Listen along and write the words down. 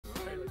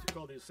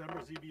call the December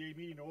ZBA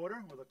meeting to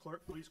order. Will the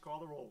clerk please call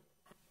the roll?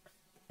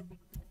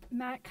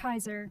 Matt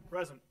Kaiser.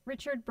 Present.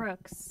 Richard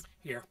Brooks.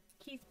 Here.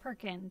 Keith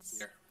Perkins.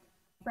 Here.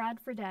 Brad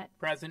Fredette.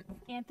 Present.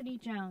 Anthony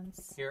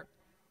Jones. Here.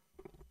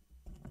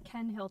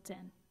 Ken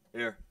Hilton.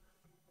 Here.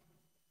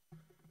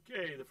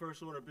 Okay, the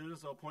first order of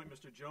business, I'll appoint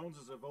Mr. Jones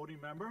as a voting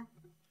member.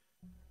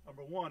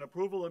 Number one,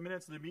 approval of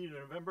minutes of the meeting in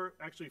November.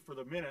 Actually, for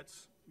the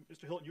minutes,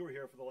 Mr. Hilton, you were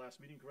here for the last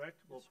meeting,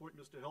 correct? We'll appoint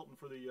Mr. Hilton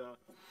for the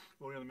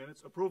voting on the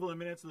minutes. Approval of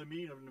minutes of the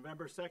meeting of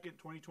November 2nd,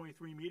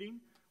 2023 meeting.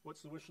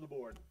 What's the wish of the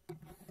board?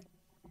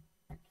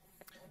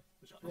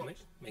 Mr.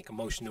 Brooks. Make a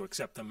motion to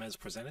accept them as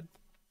presented.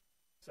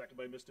 Second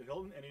by Mr.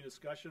 Hilton. Any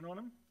discussion on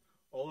them?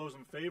 All those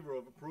in favor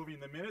of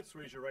approving the minutes,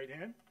 raise your right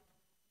hand.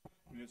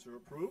 Minutes are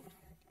approved.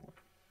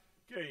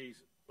 Okay,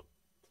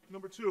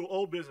 number two,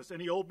 old business.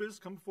 Any old business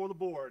come before the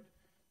board?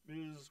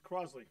 Ms.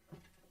 Crosley.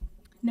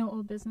 No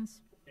old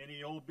business.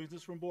 Any old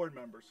business from board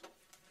members?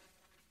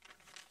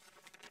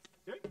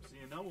 Okay,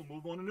 seeing none, we'll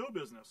move on to new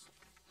business.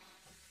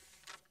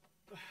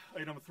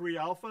 Item 3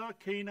 Alpha,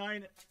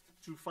 K9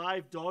 to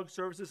 5 Dog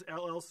Services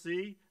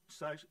LLC.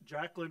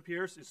 Jacqueline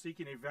Pierce is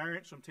seeking a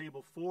variance from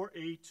table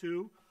 4A2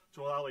 to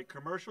allow a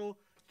commercial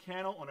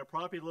kennel on a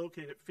property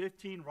located at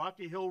 15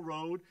 Rocky Hill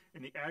Road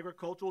in the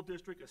Agricultural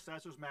District,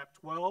 Assessors Map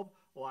 12,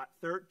 Lot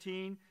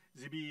 13,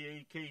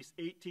 ZBA Case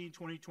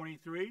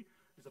 18-2023.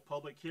 It's a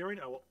public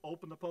hearing. I will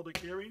open the public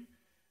hearing.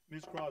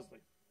 Ms. Crosley.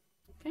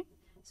 Okay.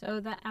 So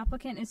the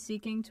applicant is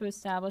seeking to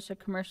establish a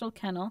commercial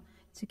kennel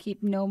to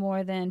keep no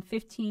more than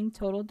 15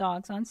 total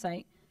dogs on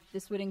site.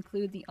 This would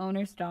include the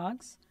owner's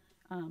dogs.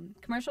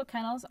 Commercial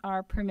kennels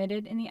are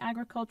permitted in the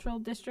agricultural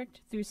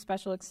district through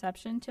special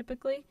exception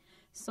typically,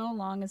 so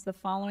long as the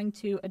following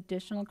 2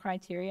 additional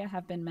criteria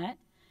have been met,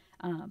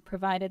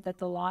 provided that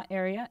the lot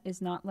area is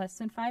not less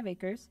than 5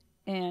 acres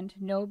and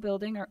no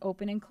building or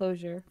open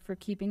enclosure for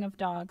keeping of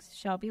dogs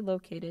shall be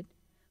located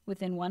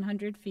within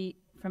 100 feet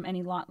from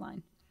any lot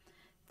line.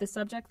 The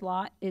subject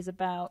lot is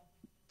about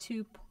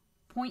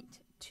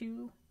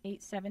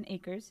 2.287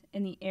 acres,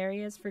 and the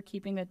areas for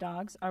keeping the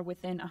dogs are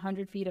within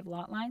 100 feet of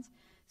lot lines.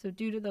 So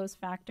due to those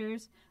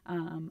factors,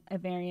 a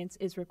variance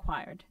is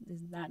required.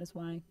 That is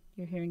why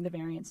you're hearing the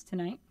variance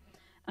tonight.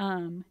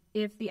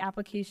 If the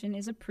application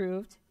is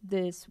approved,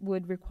 this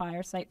would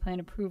require site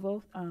plan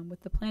approval with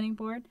the planning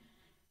board.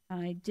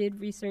 I did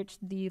research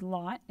the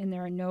lot, and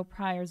there are no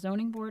prior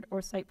zoning board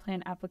or site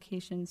plan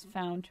applications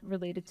found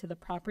related to the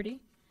property.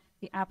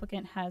 The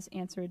applicant has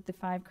answered the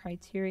 5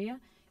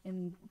 criteria,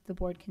 and the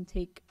board can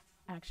take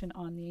action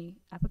on the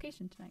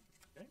application tonight.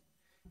 Okay.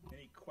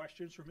 Any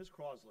questions for Ms.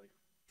 Crosley?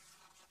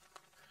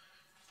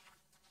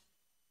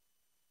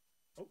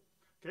 Oh,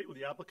 okay. Will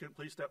the applicant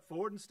please step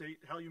forward and state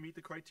how you meet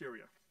the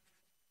criteria?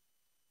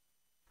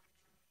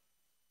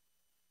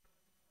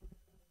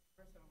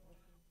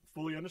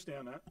 Fully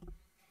understand that.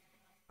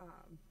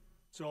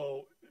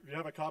 So, if you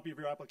have a copy of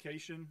your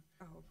application,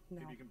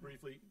 maybe you can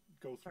briefly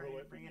go through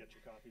it and get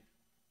your copy.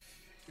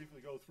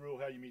 Briefly go through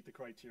how you meet the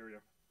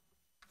criteria.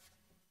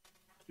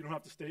 You don't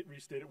have to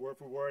restate it word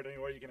for word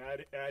anyway. You can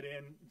add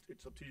in.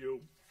 It's up to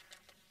you.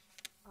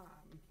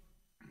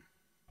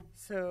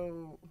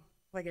 So,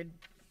 like,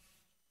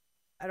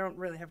 I don't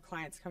really have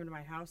clients come to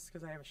my house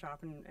because I have a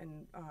shop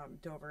in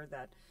Dover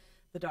that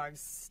the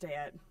dogs stay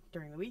at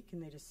during the week,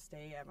 and they just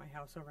stay at my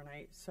house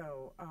overnight.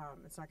 So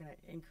it's not going to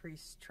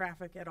increase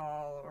traffic at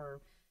all or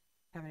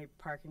have any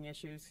parking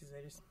issues because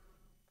they just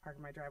park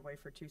in my driveway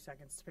for 2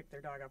 seconds to pick their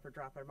dog up or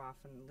drop them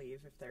off and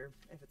leave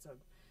if it's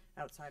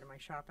outside of my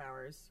shop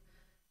hours.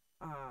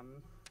 I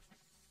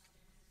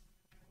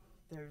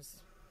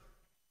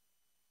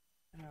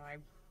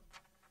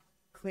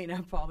clean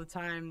up all the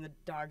time. The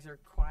dogs are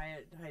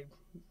quiet. I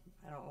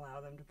don't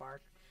allow them to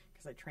bark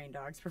because I train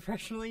dogs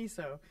professionally,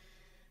 so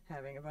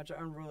having a bunch of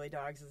unruly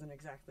dogs isn't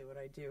exactly what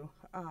I do.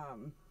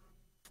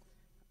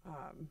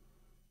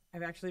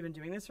 I've actually been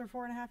doing this for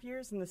 4.5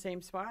 years in the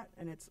same spot,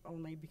 and it's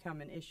only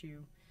become an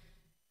issue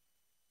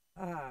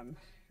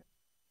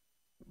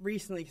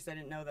recently because I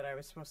didn't know that I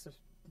was supposed to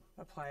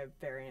apply a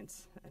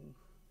variance, and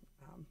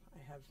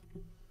I have,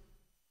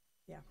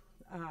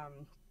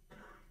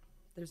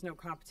 there's no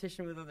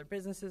competition with other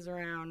businesses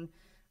around.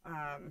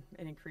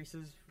 It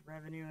increases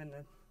revenue in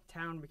the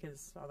town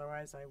because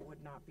otherwise I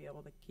would not be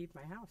able to keep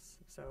my house.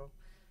 So,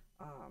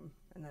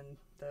 and then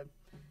the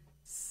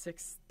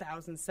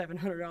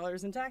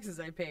 $6,700 in taxes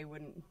I pay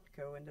wouldn't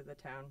go into the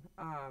town.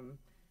 I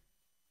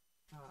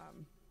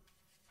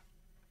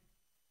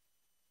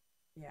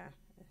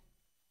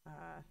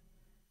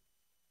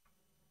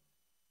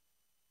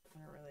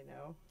don't really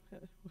know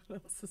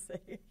what else to say,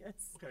 I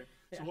guess. Okay.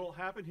 Yeah. So what will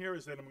happen here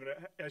is that I'm going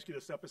to ask you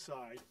to step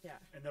aside. Yeah.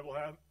 And then we'll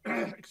have,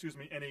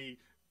 any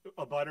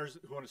abutters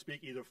who want to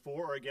speak either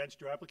for or against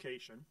your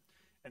application.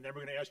 And then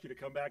we're going to ask you to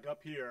come back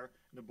up here,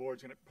 and the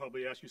board's going to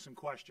probably ask you some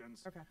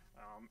questions. Okay.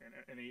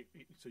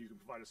 So you can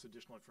provide us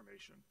additional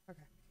information.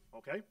 Okay.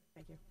 Okay?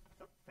 Thank you.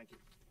 Yep, thank you.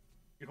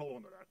 You can hold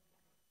on to that.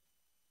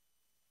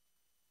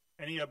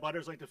 Any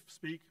abutters like to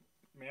speak?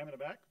 Ma'am in the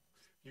back?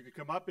 You could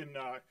come up and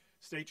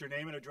state your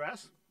name and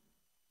address.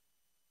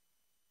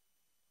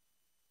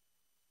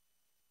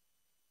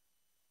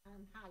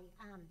 Hi,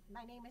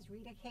 my name is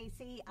Rita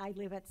Casey. I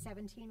live at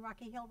 17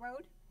 Rocky Hill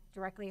Road,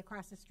 directly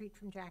across the street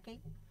from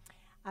Jackie.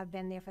 I've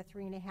been there for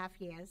 3.5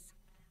 years.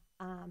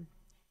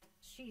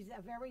 She's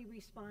a very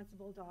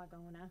responsible dog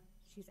owner.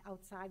 She's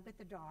outside with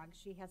the dogs.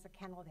 She has a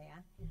kennel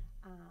there.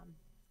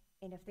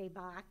 And if they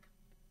bark,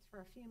 it's for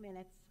a few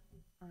minutes,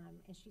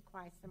 and she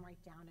quiets them right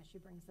down as she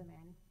brings them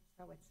in.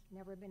 So it's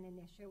never been an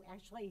issue.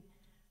 Actually,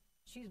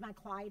 she's my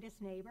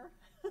quietest neighbor.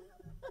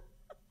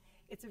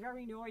 It's a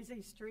very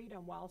noisy street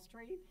on Wall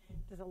Street.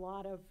 There's a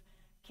lot of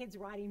kids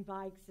riding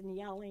bikes and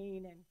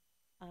yelling,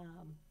 and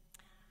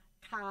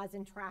cars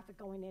and traffic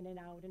going in and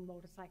out, and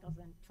motorcycles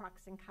and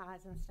trucks and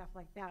cars and stuff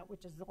like that,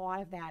 which is a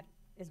lot of that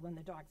is when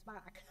the dogs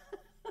bark.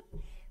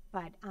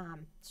 But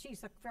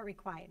she's a very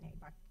quiet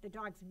neighbor. The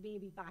dogs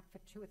maybe bark for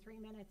 2 or 3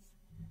 minutes,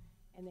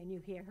 and then you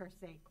hear her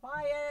say,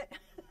 quiet,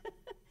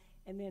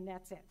 and then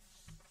that's it.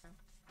 So,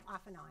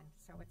 off and on,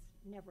 so it's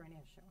never an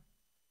issue.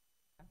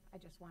 So I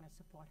just want to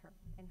support her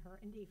in her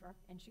endeavor,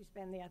 and she's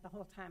been there the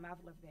whole time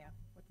I've lived there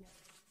with me.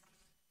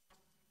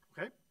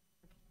 Okay,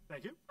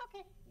 thank you.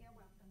 Okay, you're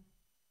welcome.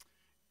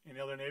 Any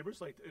other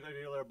neighbors,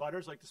 any other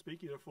butters like to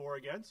speak, either for or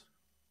against?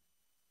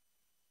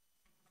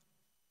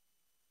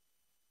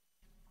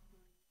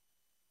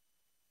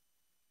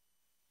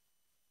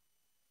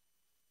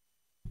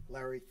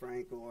 Larry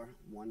Frankor,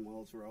 1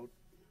 Wells Road.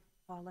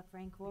 Paula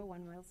Francoeur,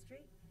 1 Wells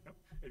Street. Yep.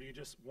 If you could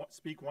just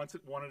speak one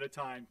at a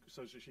time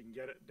so she can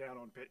get it down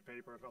on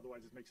paper,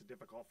 otherwise it makes it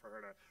difficult for her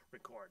to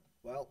record.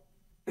 Well,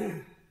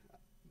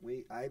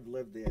 I've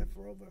lived there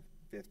for over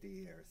 50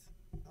 years.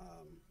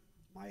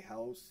 My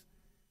house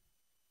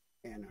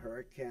and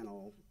her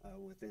kennel are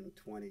within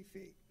 20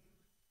 feet.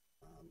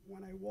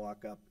 When I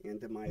walk up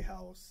into my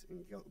house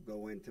and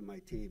go into my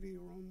TV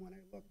room, when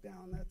I look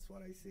down, that's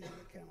what I see in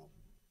the kennel.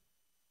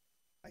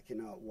 I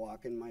cannot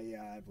walk in my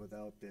yard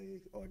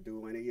or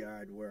do any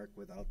yard work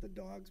without the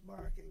dogs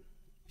barking.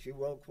 She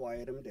will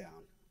quiet them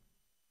down.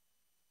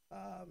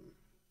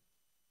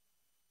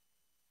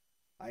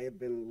 I have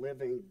been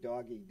living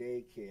doggy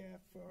daycare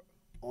for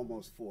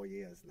almost 4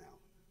 years now.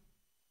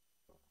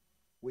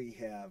 We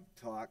have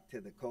talked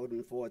to the code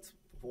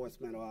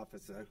enforcement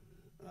officer,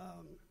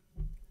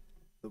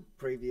 the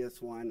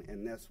previous one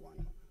and this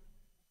one.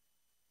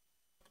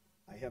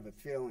 I have a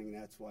feeling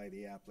that's why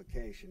the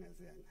application is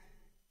in.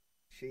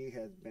 She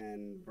has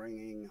been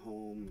bringing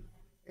home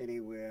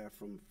anywhere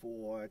from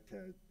 4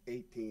 to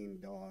 18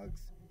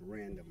 dogs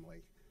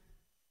randomly,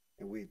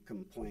 and we've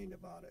complained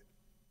about it.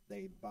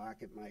 They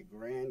bark at my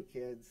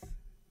grandkids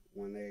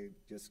when they're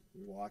just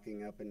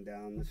walking up and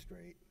down the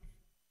street.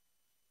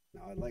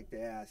 Now, I'd like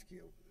to ask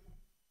you,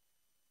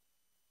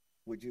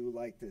 would you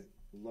like to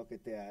look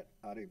at that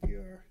out of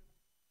your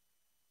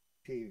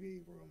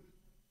TV room?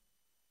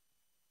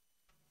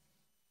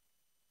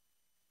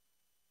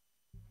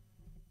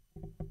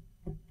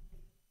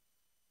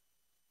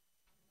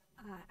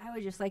 I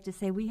would just like to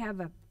say we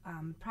have a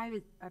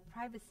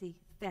privacy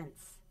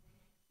fence,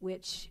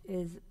 which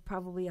is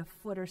probably a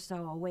foot or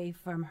so away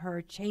from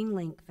her chain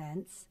link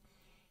fence.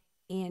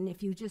 And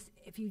if you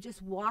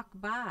just walk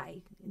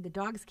by, the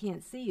dogs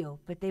can't see you,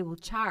 but they will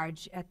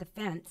charge at the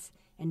fence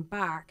and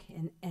bark,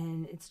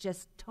 and it's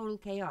just total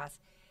chaos.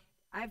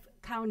 I've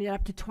counted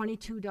up to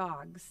 22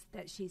 dogs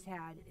that she's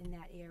had in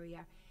that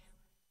area.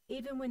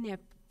 Even when they're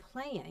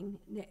playing,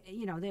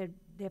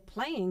 they're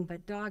playing,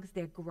 but dogs,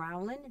 they're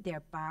growling,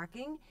 they're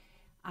barking.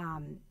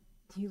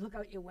 You look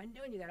out your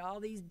window and you got all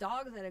these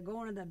dogs that are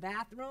going to the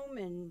bathroom,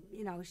 and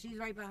she's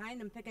right behind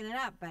them picking it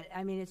up. But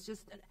I mean, it's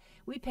just,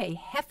 we pay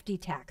hefty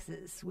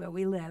taxes where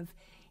we live,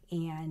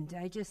 and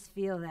I just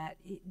feel that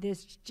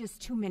there's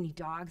just too many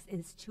dogs.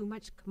 It's too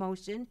much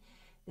commotion.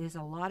 There's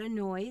a lot of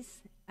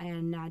noise,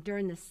 and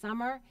during the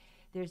summer,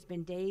 there's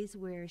been days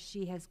where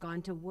she has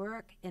gone to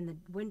work and the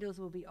windows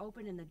will be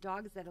open and the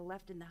dogs that are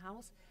left in the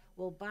house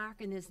will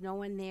bark, and there's no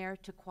one there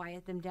to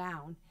quiet them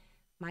down.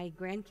 My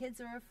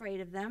grandkids are afraid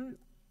of them.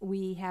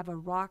 We have a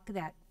rock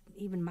that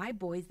even my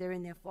boys, they're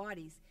in their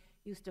 40s,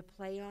 used to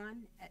play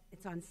on.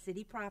 It's on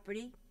city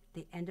property.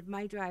 The end of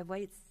my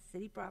driveway, it's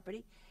city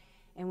property.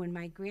 And when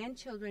my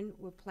grandchildren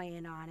were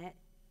playing on it,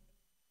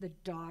 the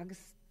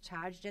dogs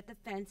charged at the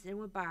fence and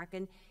were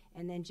barking,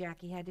 and then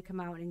Jackie had to come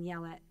out and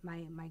yell at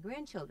my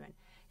grandchildren.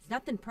 It's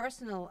nothing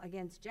personal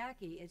against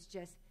Jackie. It's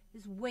just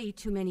there's way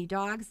too many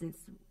dogs.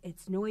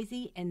 It's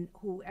noisy, and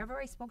whoever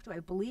I spoke to, I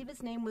believe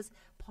his name was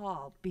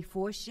Paul,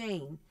 before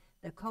Shane,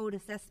 the code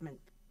assessment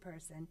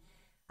person,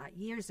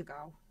 years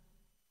ago.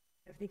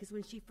 I think it's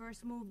when she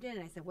first moved in.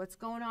 I said, what's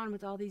going on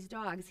with all these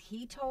dogs?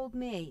 He told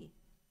me,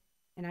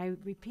 and I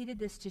repeated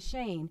this to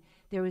Shane,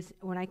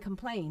 when I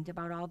complained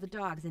about all the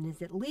dogs, and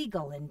is it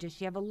legal, and does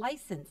she have a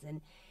license?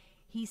 And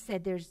he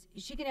said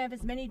she can have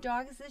as many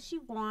dogs as she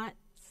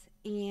wants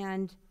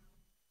and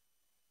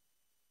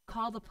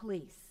call the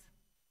police.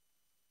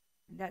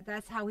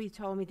 That's how he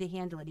told me to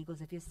handle it. He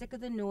goes, if you're sick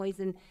of the noise,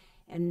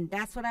 and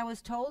that's what I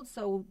was told,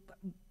 so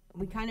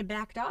we kind of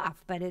backed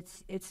off. But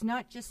it's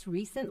not just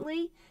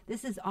recently.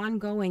 This is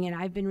ongoing, and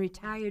I've been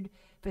retired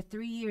for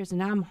 3 years,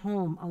 and I'm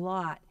home a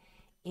lot,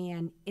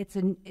 and it's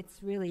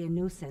really a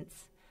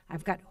nuisance.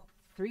 I've got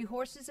 3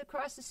 horses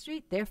across the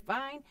street. They're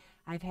fine.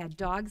 I've had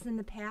dogs in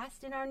the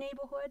past in our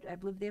neighborhood.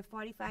 I've lived there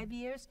 45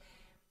 years.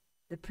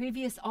 The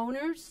previous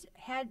owners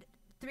had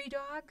 3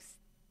 dogs.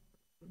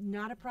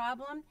 Not a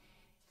problem.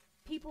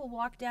 People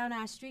walk down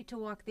our street to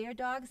walk their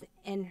dogs,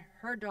 and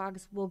her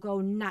dogs will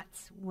go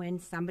nuts when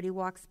somebody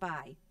walks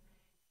by.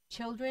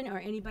 Children or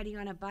anybody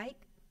on a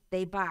bike,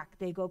 they bark,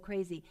 they go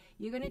crazy.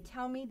 You're going to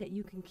tell me that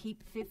you can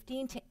keep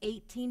 15 to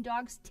 18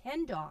 dogs,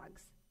 10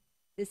 dogs.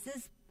 This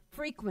is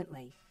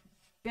frequently,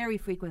 very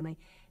frequently,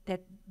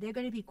 that they're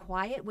going to be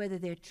quiet whether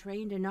they're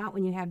trained or not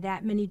when you have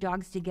that many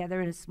dogs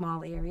together in a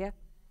small area.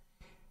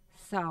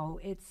 So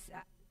it's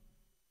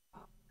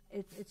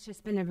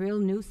just been a real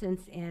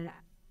nuisance, and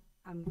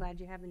I'm glad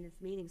you're having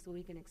this meeting so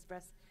we can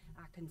express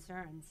our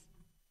concerns.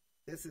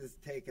 This has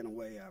taken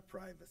away our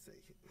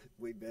privacy.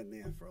 We've been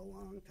there for a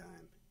long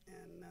time,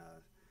 and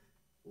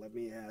let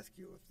me ask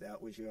you, if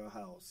that was your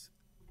house,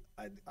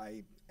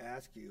 I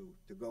ask you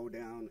to go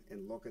down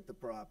and look at the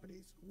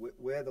properties.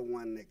 We're the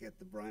one that get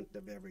the brunt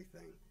of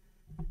everything.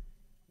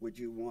 Would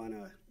you want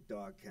a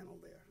dog kennel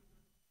there?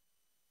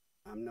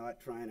 I'm not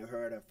trying to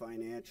hurt her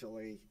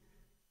financially.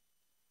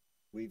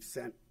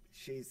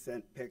 She's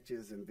sent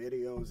pictures and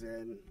videos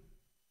in.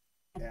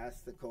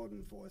 Ask the code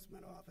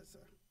enforcement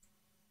officer.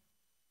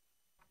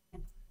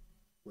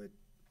 We're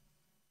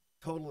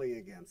totally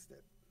against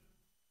it.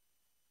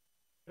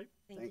 Okay.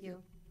 Thank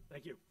you.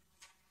 Thank you.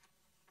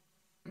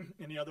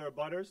 Any other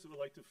abutters who would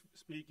like to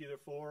speak either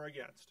for or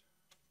against?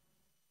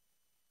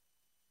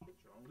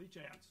 Joan Lee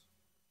Chance.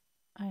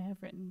 I have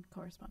written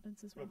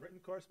correspondence as You well. have written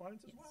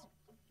correspondence as well.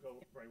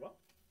 Go very well.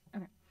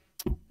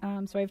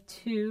 So I have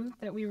 2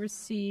 that we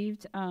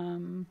received.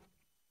 One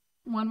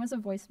was a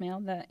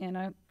voicemail that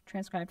Anna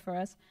transcribed for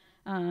us.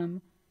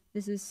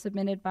 This is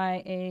submitted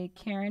by a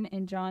Karen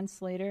and John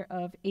Slater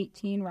of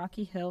 18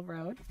 Rocky Hill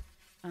Road.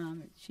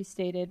 She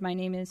stated, "My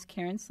name is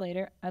Karen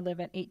Slater. I live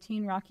at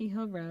 18 Rocky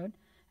Hill Road.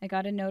 I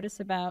got a notice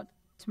about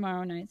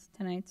tonight's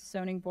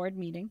zoning board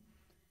meeting.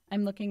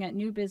 I'm looking at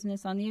new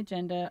business on the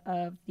agenda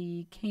of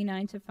the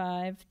K9 to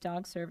 5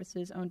 dog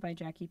services owned by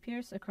Jackie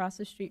Pierce across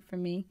the street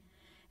from me,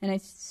 and I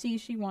see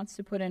she wants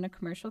to put in a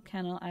commercial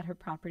kennel at her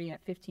property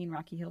at 15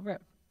 Rocky Hill Road.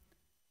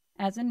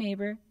 As a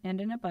neighbor and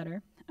an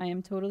abutter, I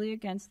am totally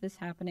against this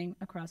happening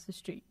across the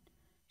street.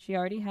 She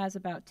already has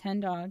about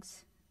 10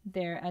 dogs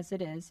there as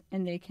it is,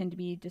 and they can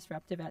be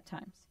disruptive at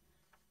times.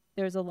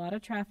 There's a lot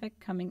of traffic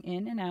coming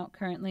in and out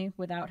currently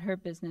without her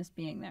business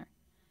being there.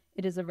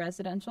 It is a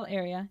residential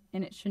area,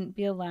 and it shouldn't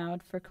be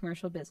allowed for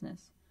commercial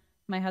business.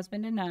 My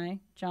husband and I,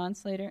 John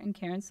Slater and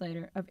Karen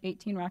Slater of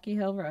 18 Rocky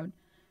Hill Road,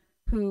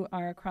 who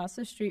are across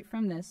the street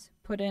from this,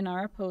 put in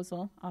our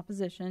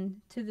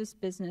opposition to this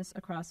business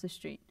across the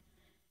street.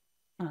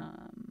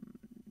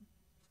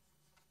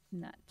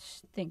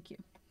 Thank you.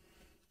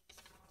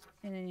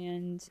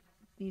 And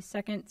the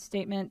second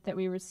statement that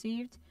we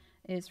received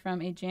is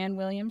from a Jan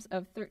Williams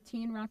of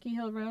 13 Rocky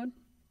Hill Road.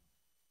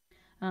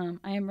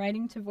 I am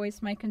writing to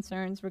voice my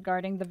concerns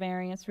regarding the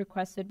variance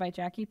requested by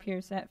Jackie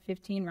Pierce at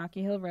 15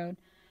 Rocky Hill Road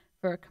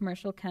for a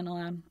commercial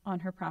kennel on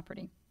her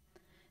property.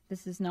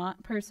 This is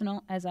not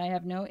personal, as I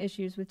have no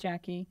issues with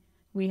Jackie.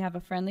 We have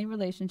a friendly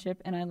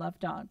relationship, and I love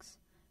dogs.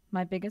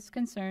 My biggest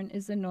concern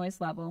is the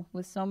noise level,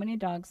 with so many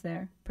dogs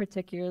there,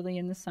 particularly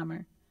in the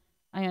summer.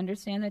 I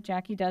understand that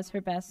Jackie does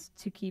her best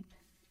to keep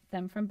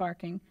them from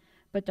barking,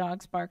 but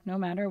dogs bark no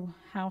matter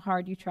how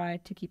hard you try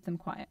to keep them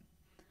quiet.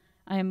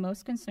 I am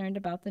most concerned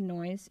about the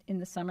noise in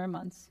the summer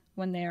months,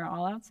 when they are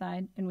all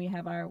outside and we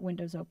have our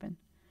windows open.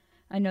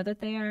 I know that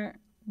they are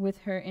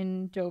with her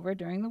in Dover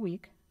during the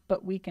week,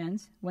 but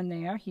weekends, when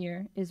they are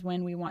here, is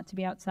when we want to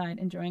be outside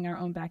enjoying our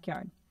own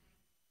backyard.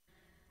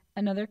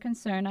 Another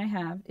concern I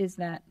have is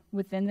that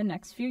within the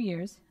next few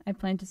years, I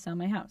plan to sell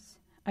my house.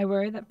 I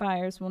worry that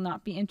buyers will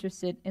not be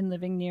interested in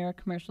living near a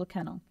commercial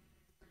kennel.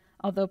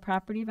 Although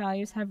property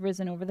values have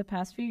risen over the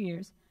past few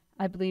years,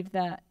 I believe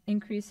that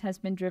increase has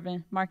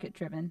been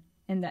market-driven,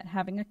 and that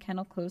having a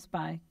kennel close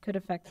by could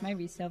affect my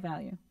resale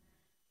value.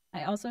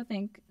 I also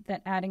think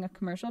that adding a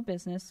commercial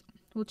business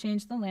will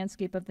change the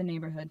landscape of the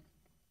neighborhood.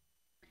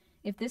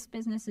 If this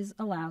business is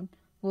allowed,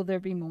 will there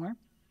be more?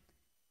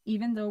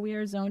 Even though we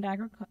are zoned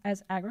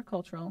as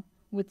agricultural,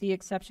 with the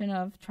exception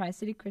of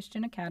Tri-City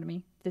Christian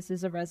Academy, this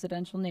is a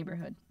residential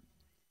neighborhood.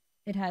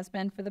 It has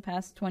been for the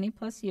past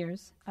 20-plus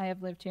years. I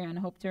have lived here and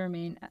hope to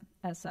remain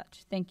as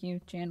such. Thank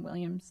you, Jan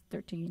Williams,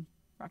 13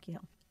 Rocky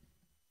Hill.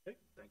 Okay,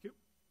 thank you.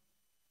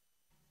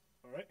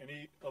 All right,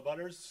 any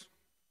abutters?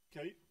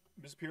 Okay,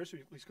 Ms. Pierce, will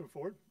you please come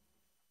forward?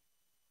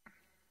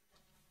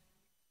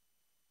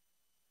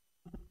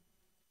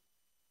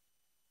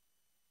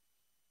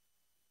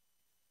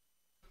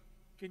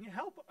 Can you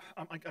help?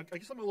 I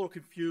guess I'm a little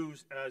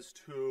confused as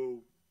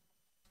to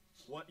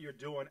what you're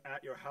doing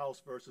at your house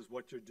versus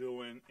what you're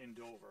doing in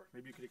Dover.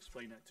 Maybe you could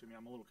explain that to me.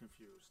 I'm a little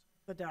confused.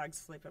 The dogs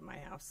sleep at my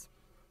house.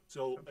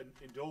 So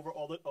in Dover,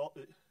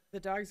 The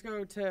dogs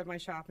go to my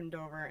shop in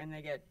Dover, and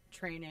they get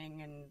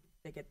training, and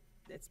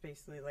it's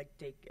basically like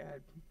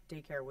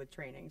daycare with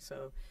training.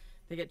 So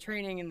they get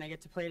training, and they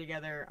get to play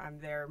together. I'm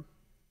there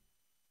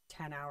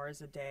 10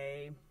 hours a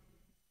day,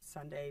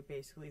 Sunday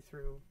basically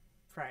through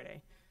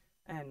Friday.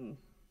 And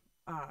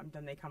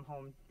then they come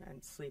home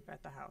and sleep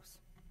at the house.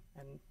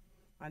 And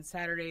on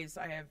Saturdays,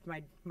 I have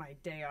my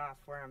day off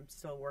where I'm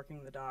still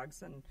working the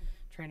dogs and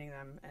training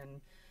them. And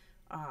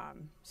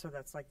so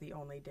that's like the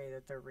only day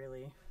that they're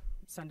really.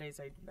 Sundays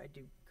I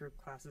do group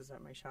classes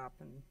at my shop,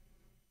 and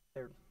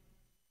they're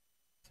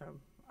so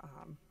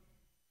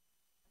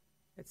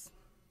it's.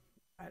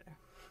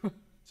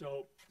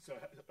 So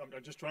I'm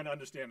just trying to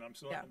understand.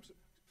 Yeah.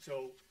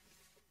 So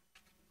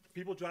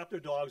people drop their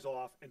dogs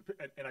off and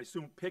I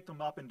assume pick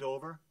them up in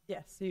Dover.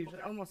 Yes, usually,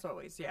 Okay. almost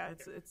always. Yeah,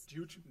 it's.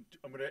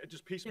 I'm gonna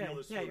just piecemeal Yeah,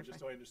 this yeah, through you're just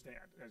fine. so I understand.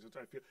 As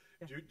I feel.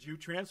 Yeah.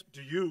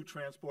 Do you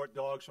transport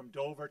dogs from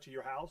Dover to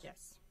your house?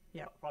 Yes.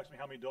 Yeah. Approximately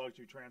how many dogs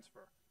do you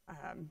transfer?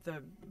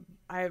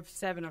 I have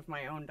 7 of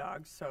my own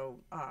dogs,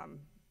 so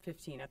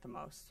 15 at the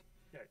most.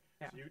 Okay.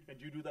 Yeah. So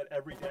you do that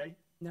every day?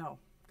 No,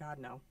 God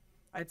no.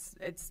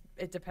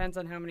 It depends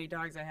on how many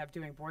dogs I have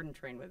doing board and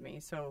train with me.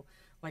 So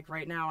like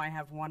right now I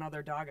have 1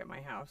 other dog at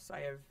my house.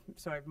 I have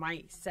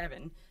my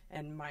 7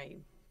 and my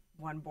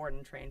 1 board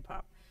and train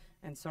pup.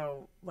 And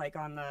so like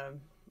on the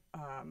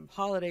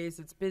holidays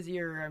it's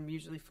busier. I'm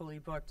usually fully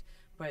booked,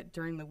 but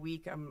during the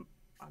week I'm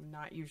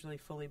not usually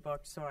fully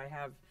booked. So I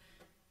have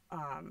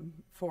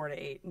 4 to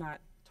 8,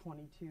 not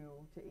 22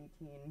 to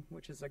 18,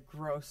 which is a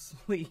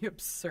grossly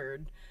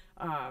absurd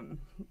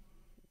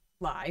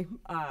lie.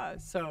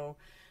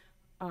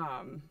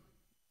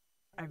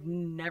 I've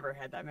never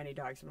had that many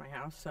dogs in my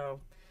house.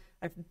 So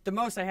the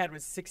most I had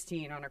was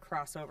 16 on a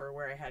crossover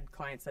where I had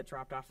clients that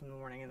dropped off in the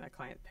morning and that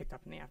client picked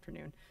up in the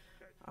afternoon.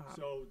 Okay.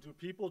 So do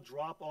people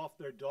drop off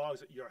their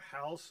dogs at your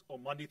house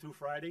on Monday through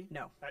Friday?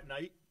 No. At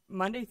night?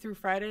 Monday through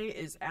Friday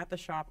is at the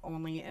shop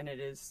only, and it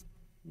is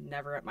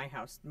never at my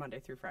house Monday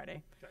through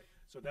Friday. Okay.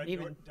 So then,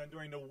 then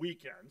during the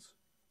weekends?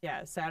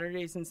 Yeah,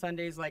 Saturdays and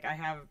Sundays, like I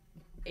have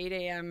 8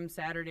 a.m.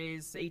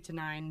 Saturdays, 8 to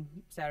 9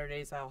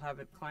 Saturdays, I'll have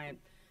a client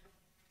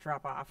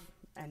drop off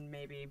and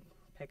maybe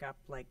pick up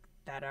like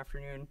that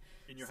afternoon.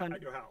 At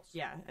your house?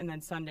 Yeah, and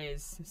then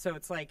Sundays. So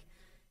it's like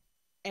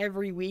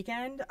every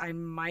weekend I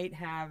might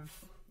have,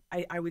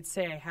 I would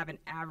say I have an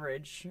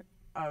average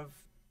of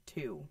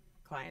 2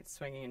 clients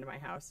swinging into my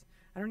house.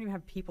 I don't even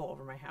have people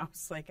over my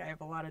house. Like I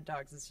have a lot of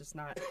dogs. It's just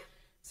not.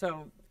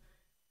 So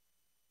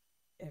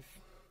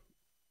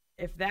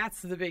if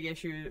that's the big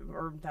issue,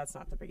 or that's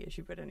not the big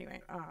issue, but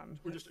anyway,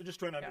 we're just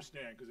trying to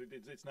understand because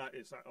it's not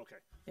okay.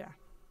 Yeah.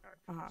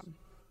 All right.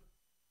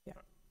 Yeah.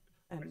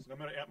 All right, And so I'm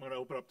gonna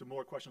open up to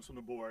more questions from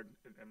the board,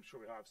 and I'm sure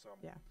we have some.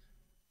 yeah.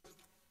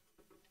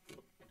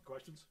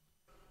 Questions?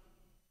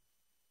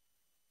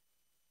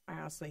 I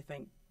honestly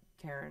think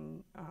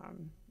Karen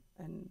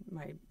and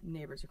my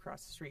neighbors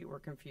across the street were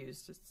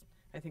confused.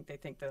 I think they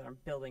think that I'm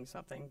building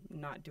something,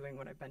 not doing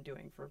what I've been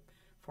doing for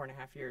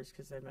 4.5 years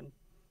because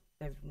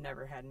they've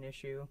never had an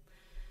issue.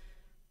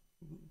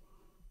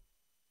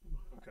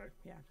 Okay.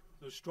 Yeah.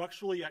 So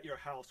structurally at your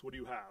house, what do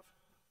you have?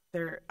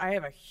 I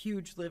have a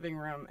huge living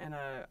room and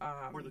a.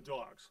 Where are the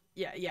dogs?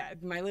 Yeah.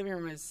 My living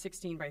room is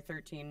 16 by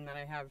 13, and then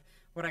I have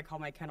what I call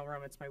my kennel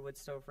room. It's my wood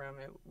stove room.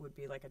 It would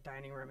be like a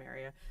dining room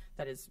area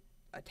that is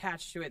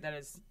attached to it. That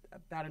is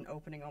about an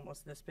opening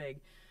almost this big.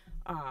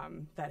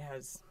 That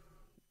has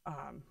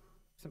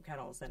some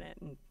kennels in it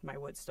and my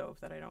wood stove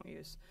that I don't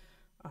use,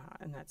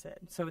 and that's it.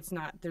 So it's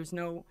not. There's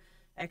no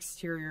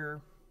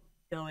exterior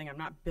building. I'm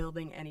not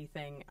building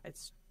anything.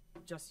 It's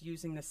just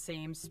using the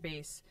same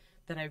space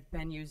that I've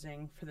been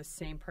using for the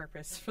same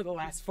purpose for the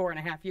last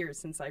 4.5 years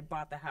since I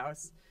bought the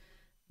house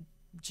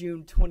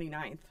June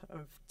 29th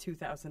of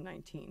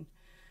 2019.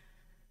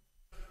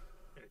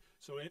 Okay.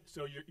 So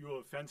you have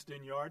a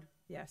fenced-in yard?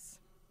 Yes.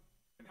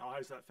 And how high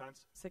is that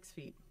fence? 6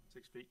 feet.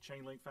 6 feet.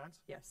 Chain link fence?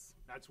 Yes.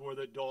 That's where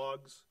the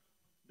dogs,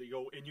 they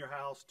go in your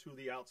house to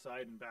the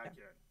outside and back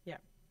in. Yeah.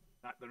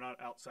 They're not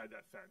outside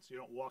that fence. You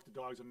don't walk the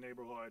dogs in the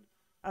neighborhood.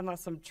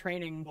 Unless I'm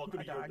training Well, it could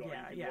a be your dog. dog.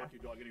 Yeah, You can yeah. walk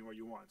your dog anywhere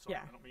you want. So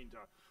Yeah. I don't mean to.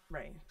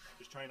 Right.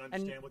 Just trying to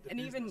understand what the and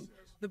business even is.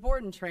 the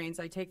board and trains,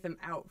 I take them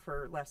out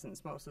for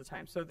lessons most of the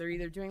time. So they're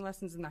either doing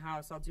lessons in the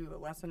house, I'll do a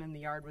lesson in the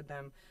yard with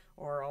them,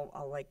 or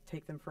I'll like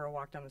take them for a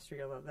walk down the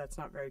street. Although that's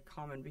not very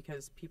common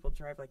because people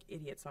drive like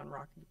idiots on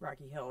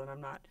Rocky Hill, and I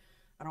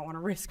don't want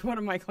to risk one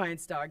of my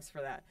clients' dogs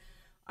for that.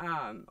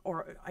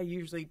 Or I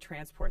usually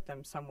transport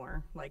them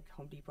somewhere like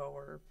Home Depot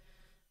or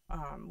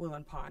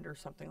Willen Pond or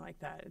something like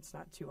that. It's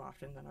not too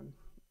often that I'm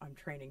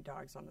training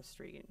dogs on the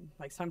street.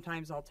 Like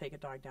sometimes I'll take a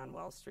dog down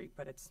Wells Street,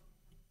 but it's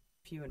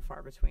few and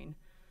far between.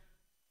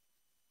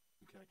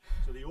 Okay.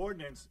 So the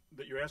ordinance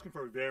that you're asking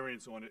for a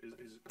variance on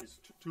is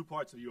 2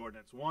 parts of the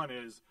ordinance. One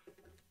is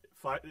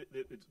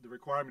the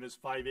requirement is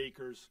 5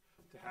 acres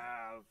to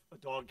have a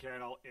dog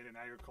kennel in an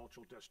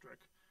agricultural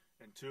district,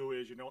 and 2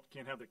 is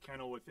can't have the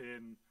kennel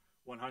within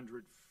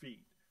 100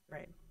 feet.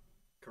 Right.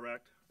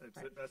 Correct?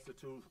 Right. That's the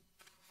 2.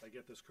 I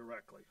get this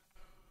correctly.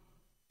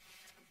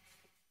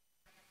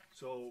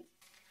 So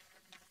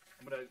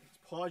I'm going to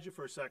pause you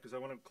for a sec because I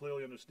want to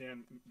clearly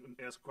understand and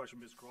ask a question,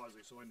 Ms.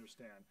 Crosley, so I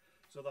understand.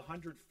 So the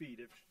 100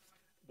 feet,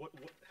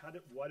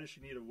 why does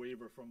she need a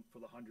waiver for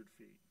the 100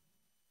 feet?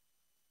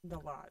 The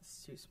lot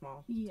is too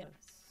small.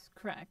 Yes,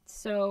 correct.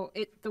 So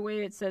the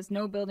way it says,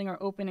 no building or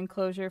open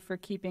enclosure for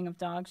keeping of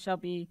dogs shall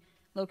be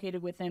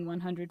located within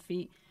 100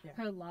 feet. Yeah.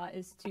 Her lot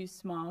is too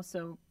small,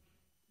 so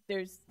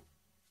if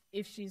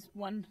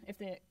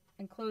the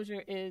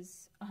enclosure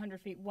is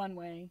 100 feet one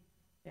way,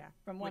 Yeah.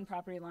 from one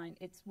property line,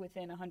 it's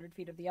within 100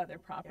 feet of the other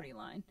property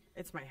line.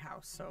 It's my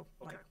house, so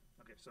Okay. like,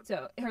 Okay.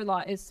 So her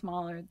lot is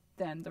smaller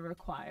than the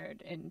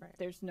required, and Right.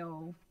 there's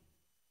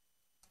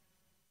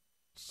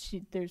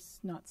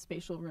not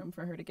spatial room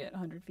for her to get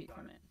 100 feet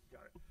from it.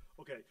 Got it.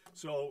 Okay.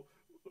 So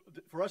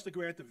for us to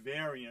grant the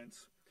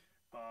variance,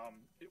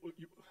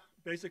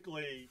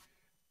 basically,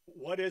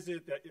 what is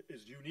it that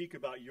is unique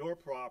about your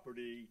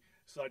property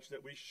such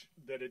that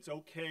that it's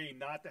okay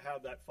not to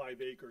have that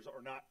 5 acres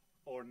or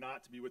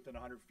not to be within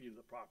 100 feet of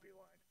the property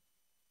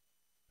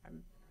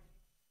line?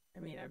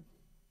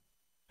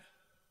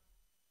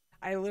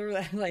 I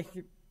literally, like,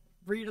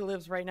 Rita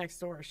lives right next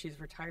door. She's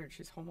retired.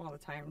 She's home all the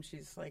time.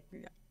 She's like,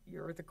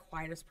 you're the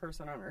quietest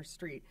person on our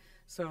street.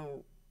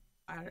 So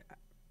I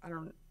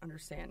don't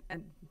understand.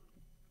 And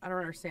I don't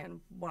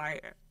understand why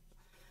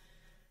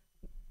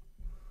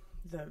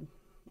the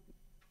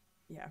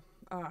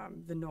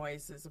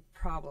noise is a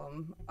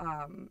problem.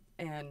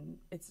 And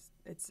it's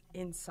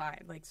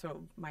inside. Like,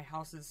 so my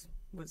house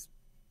was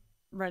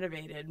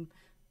renovated,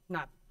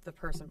 not the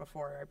person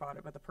before I bought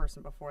it, but the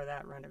person before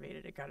that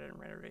renovated it, got it and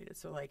renovated.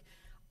 So, like,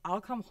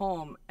 I'll come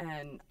home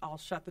and I'll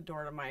shut the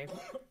door to my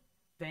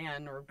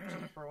van or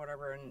Jeep or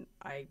whatever, and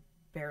I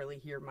barely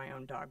hear my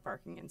own dog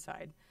barking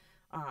inside.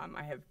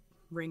 I have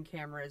Ring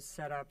cameras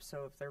set up,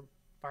 so if they're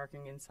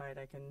barking inside,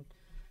 I can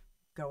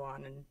go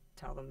on and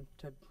tell them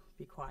to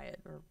be quiet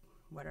or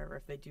whatever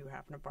if they do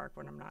happen to bark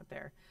when I'm not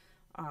there.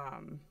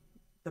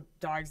 The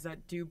dogs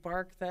that do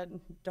bark that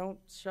don't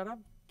shut up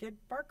get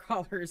bark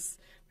collars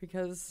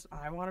because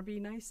I want to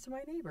be nice to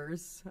my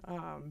neighbors.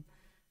 And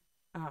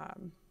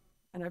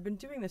I've been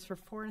doing this for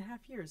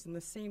 4.5 years in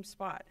the same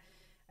spot.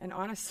 And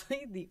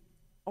honestly, the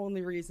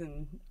only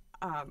reason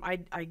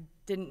I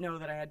didn't know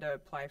that I had to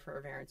apply for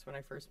a variance when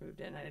I first moved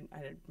in. I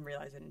didn't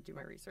realize I didn't do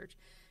my research.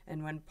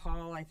 And when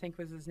Paul, I think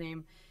was his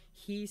name,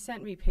 he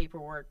sent me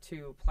paperwork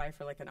to apply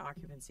for like an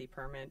occupancy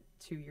permit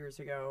 2 years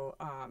ago.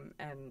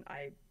 And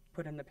I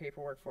put in the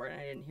paperwork for it,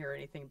 and I didn't hear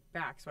anything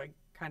back. So I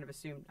kind of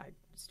assumed,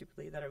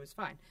 stupidly, that I was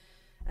fine.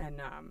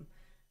 And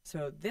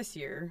so this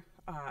year,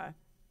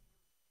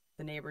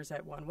 the neighbors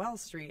at 1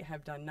 Wells Street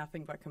have done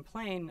nothing but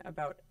complain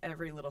about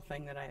every little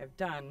thing that I have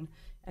done,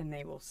 and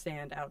they will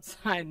stand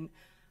outside.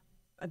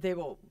 They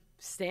will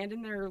stand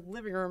in their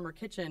living room or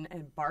kitchen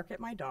and bark at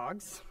my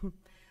dogs.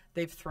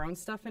 They've thrown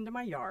stuff into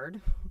my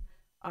yard.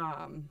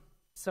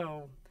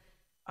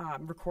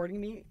 Recording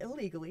me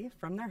illegally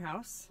from their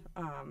house.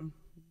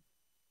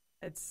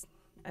 It's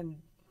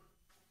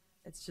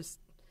just,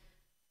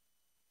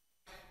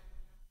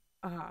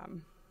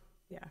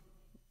 yeah,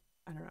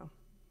 I don't know.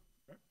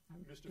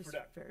 I'm Mr. just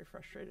Fredette. very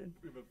frustrated.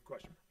 We have a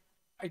question.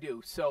 I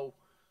do. So,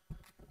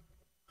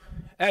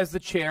 as the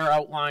chair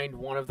outlined,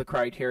 one of the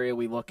criteria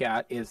we look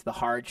at is the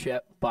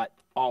hardship, but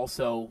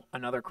also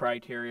another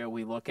criteria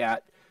we look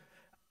at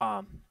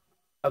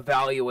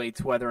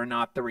evaluates whether or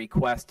not the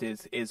request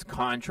is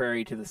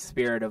contrary to the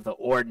spirit of the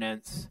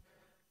ordinance.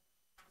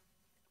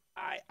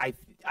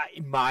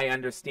 My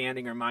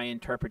understanding or my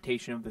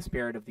interpretation of the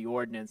spirit of the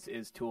ordinance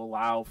is to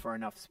allow for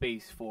enough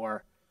space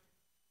for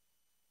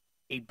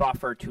a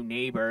buffer to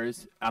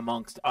neighbors,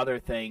 amongst other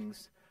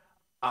things.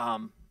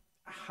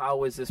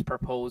 How is this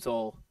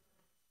proposal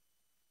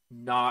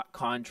not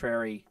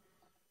contrary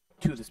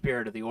to the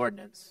spirit of the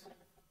ordinance?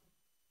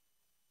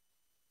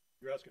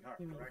 You're asking her,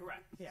 correct?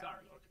 Correct. Yeah.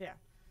 Sorry. Yeah.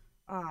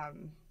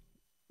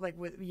 Like,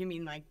 you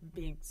mean like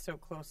being so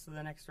close to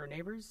the next door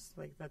neighbors?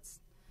 Like, that's.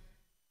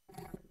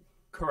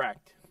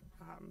 Correct.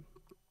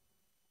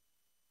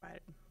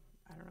 But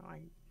I don't know.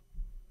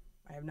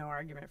 I have no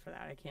argument for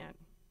that. I can't.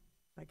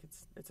 Like,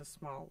 it's a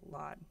small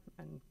lot,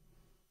 and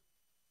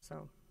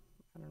so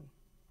I don't.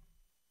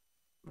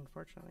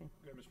 Unfortunately.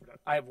 Yeah, Mr. Fredette.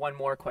 I have one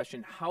more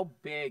question. How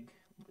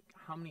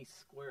many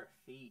square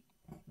feet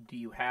do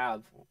you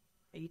have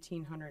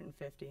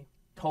 1,850.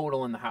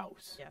 total in the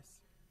house? Yes.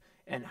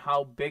 And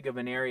how big of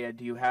an area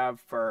do you have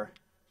for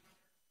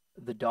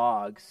the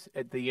dogs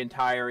at the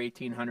entire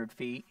 1,800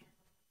 feet?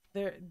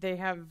 They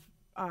have,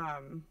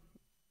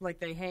 like,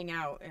 they hang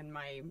out in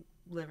my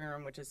living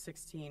room, which is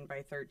 16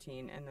 by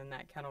 13, and then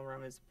that kennel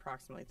room is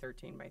approximately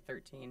 13 by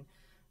 13.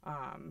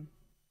 And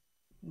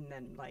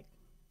then, like,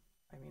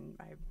 I mean,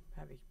 I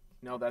have a...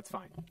 No, that's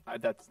fine.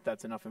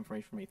 That's enough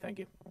information for me. Thank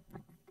you.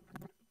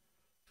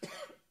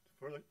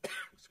 Further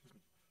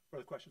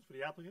questions for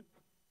the applicant?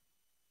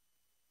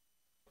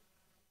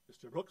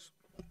 Mr. Brooks?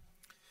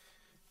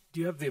 Do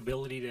you have the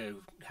ability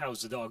to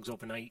house the dogs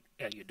overnight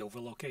at your Dover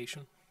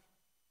location?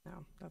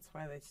 No, that's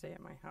why they stay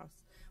at my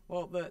house.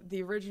 Well,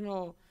 the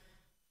original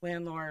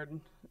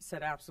landlord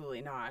said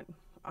absolutely not.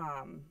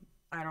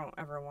 I don't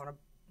ever want to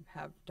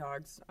have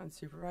dogs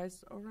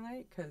unsupervised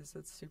overnight because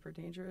it's super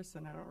dangerous,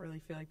 and I don't really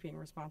feel like being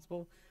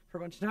responsible for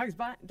a bunch of dogs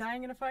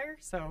dying in a fire.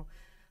 So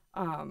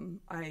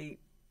I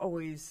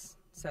always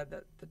said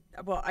that,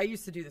 well, I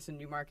used to do this in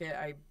Newmarket.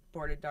 I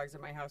boarded dogs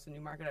at my house in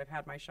Newmarket. I've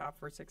had my shop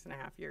for 6.5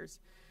 years,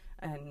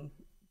 and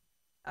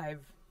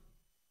I've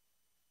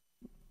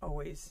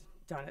always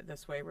done it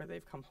this way where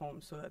they've come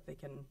home so that they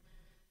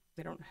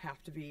don't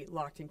have to be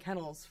locked in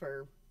kennels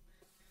for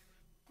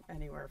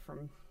anywhere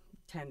from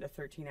 10 to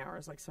 13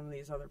 hours like some of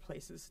these other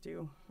places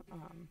do.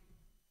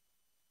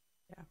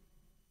 Yeah.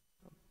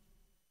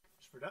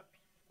 For that.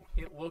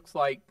 It looks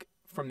like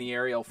from the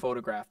aerial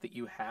photograph that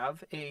you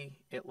have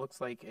it looks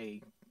like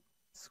a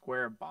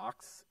square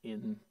box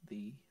in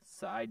the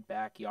side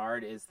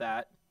backyard. Is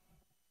that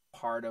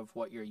part of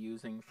what you're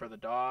using for the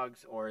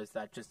dogs, or is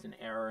that just an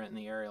error in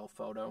the aerial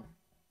photo?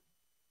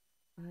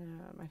 I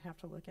might have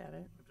to look at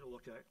it. Have to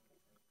look at it.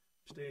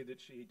 Stated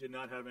that she did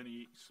not have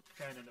any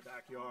pen in the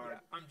backyard.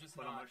 Yeah, I'm just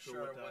but not I'm not sure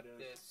sure what what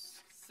that is.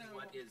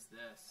 what is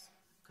this?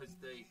 Because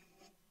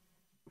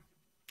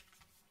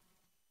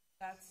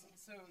That's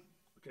so.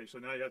 Okay, so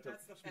now you have to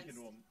That's the speak fence.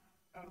 into them.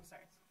 Oh,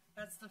 sorry.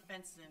 That's the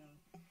fenced-in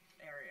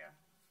area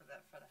for the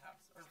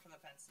house, or for the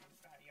fenced-in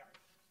yard.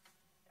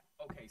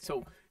 Okay,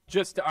 so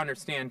just to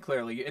understand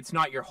clearly, it's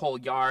not your whole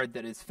yard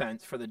that is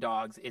fenced for the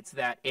dogs. It's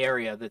that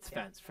area that's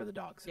fenced for the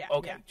dogs. Yeah.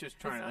 Okay, yeah. just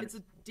trying to It's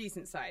a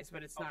decent size,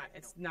 but it's Okay. not.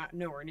 It's not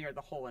nowhere near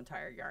the whole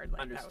entire yard.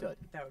 Like Understood.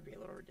 That would be a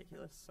little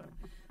ridiculous. So,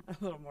 a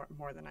little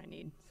more than I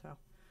need. So,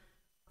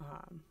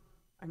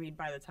 I mean,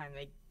 by the time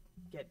they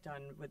get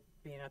done with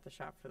being at the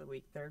shop for the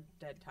week, they're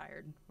dead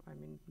tired. I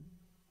mean,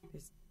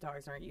 these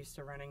dogs aren't used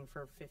to running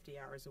for 50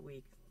 hours a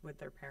week with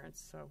their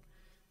parents. So,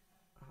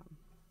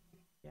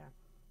 yeah.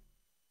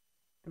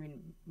 I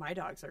mean, my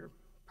dogs are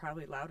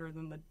probably louder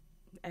than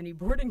any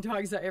boarding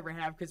dogs I ever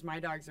have because my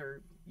dogs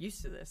are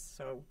used to this.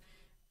 So,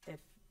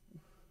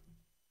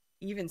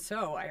 even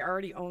so, I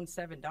already own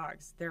 7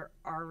 dogs. They're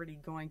already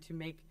going to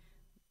make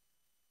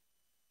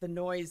the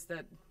noise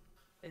that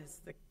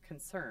is the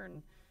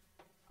concern.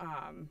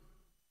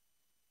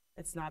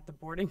 It's not the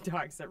boarding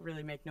dogs that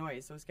really make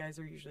noise. Those guys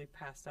are usually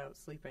passed out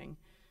sleeping.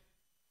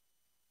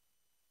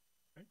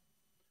 Okay.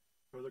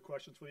 Further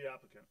questions for the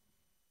applicant?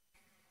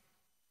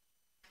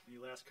 Any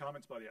last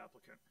comments by the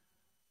applicant?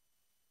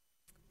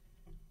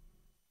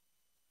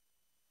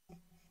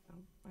 No,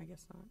 I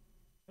guess not.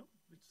 No,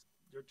 it's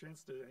your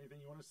chance to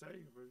anything you want to say,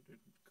 or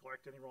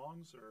correct any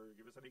wrongs, or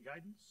give us any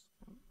guidance.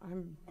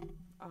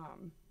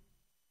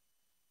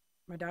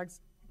 My dog's,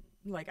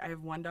 like, I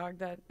have one dog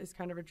that is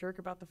kind of a jerk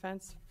about the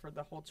fence for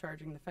the whole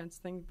charging the fence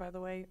thing, by the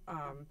way.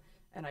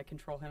 And I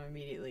control him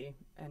immediately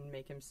and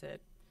make him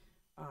sit.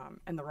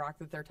 And the rock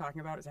that they're talking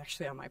about is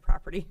actually on my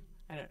property.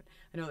 I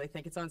know they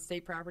think it's on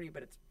state property,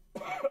 but it's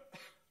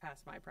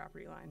past my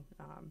property line.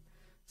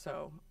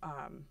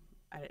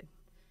 I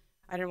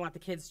didn't want the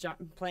kids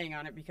playing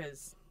on it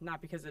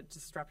not because it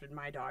disrupted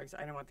my dogs.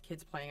 I didn't want the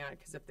kids playing on it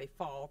because if they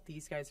fall,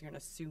 these guys are going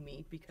to sue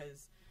me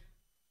because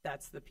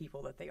that's the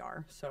people that they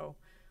are. So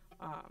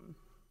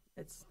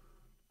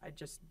I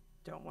just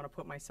don't want to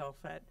put myself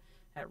at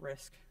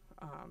risk.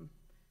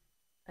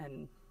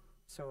 And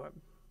so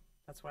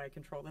that's why I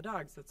control the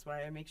dogs. That's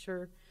why I make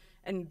sure.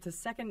 And the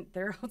second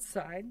they're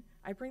outside,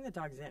 I bring the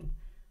dogs in.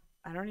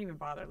 I don't even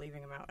bother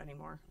leaving them out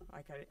anymore.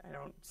 Like I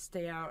don't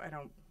stay out.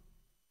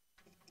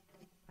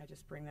 I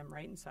just bring them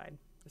right inside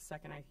the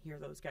second I hear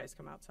those guys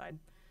come outside.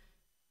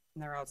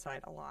 And they're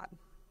outside a lot.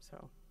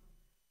 So,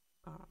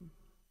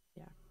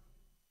 yeah.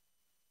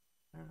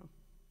 I don't know.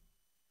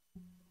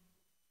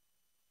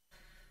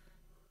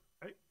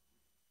 Right.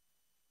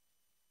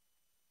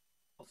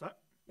 All set?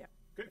 Yeah.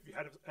 Good. If you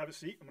have a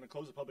seat, I'm going to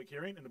close the public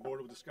hearing, and the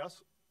board will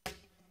discuss.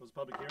 Close the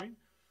public hearing.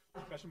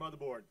 Discussion by the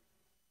board.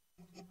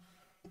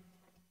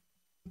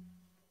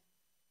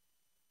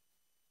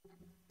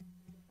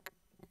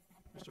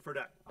 Mr.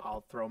 Fredette.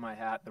 I'll throw my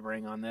hat in the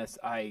ring on this.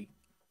 I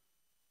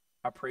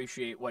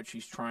appreciate what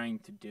she's trying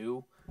to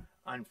do.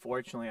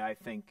 Unfortunately, I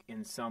think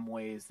in some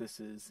ways this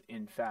is,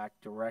 in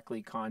fact,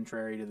 directly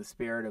contrary to the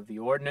spirit of the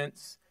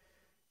ordinance,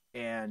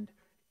 and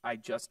I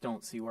just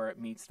don't see where it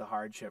meets the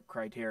hardship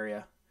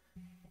criteria.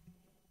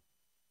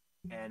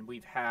 And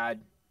we've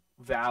had,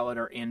 valid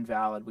or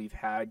invalid, we've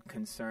had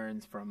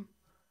concerns from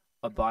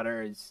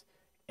abutters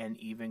and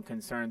even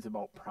concerns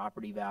about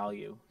property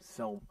value.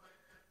 So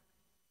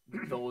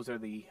those are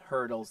the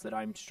hurdles that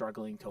I'm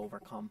struggling to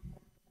overcome.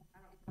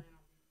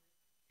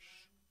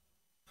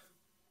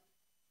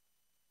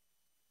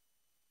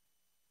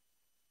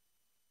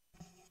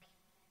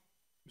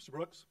 Mr.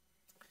 Brooks?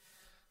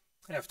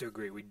 I have to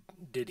agree. We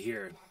did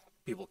hear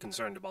people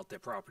concerned about their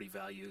property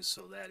values,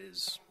 so that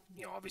is,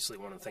 obviously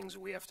one of the things that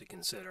we have to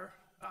consider.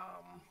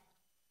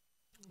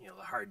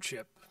 The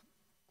hardship,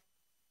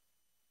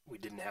 we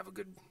didn't have a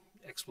good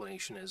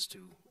explanation as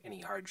to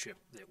any hardship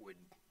that would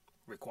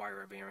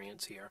require a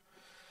variance here.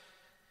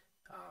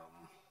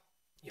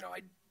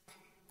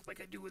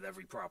 Like I do with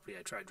every property,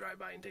 I try to drive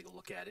by and take a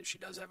look at it. She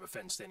does have a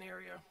fenced-in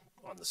area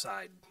on the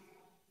side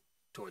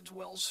towards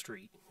Wells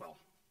Street. Well,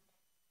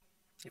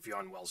 if you're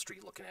on Wells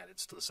Street looking at it,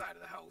 it's to the side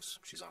of the house.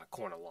 She's on a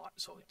corner lot,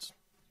 so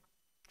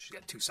she's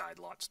got 2 side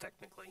lots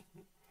technically,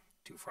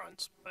 2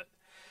 fronts. But,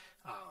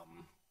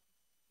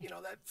 you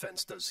know, that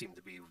fence does seem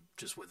to be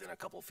just within a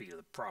couple feet of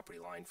the property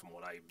line from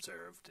what I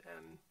observed.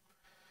 And,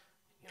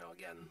 you know,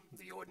 again,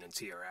 the ordinance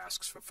here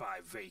asks for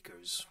 5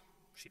 acres.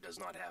 She does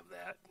not have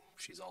that.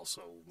 She's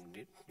also,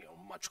 you know,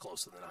 much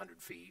closer than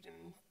 100 feet,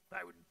 and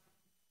I would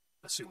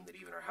assume that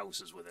even her house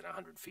is within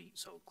 100 feet,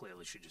 so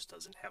clearly she just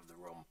doesn't have the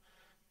room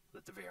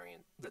that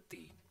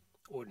the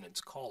ordinance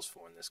calls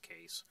for in this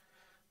case.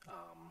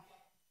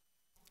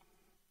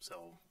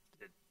 So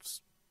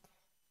it's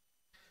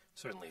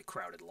certainly a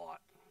crowded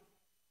lot.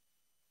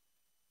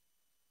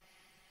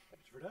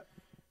 Thanks for that.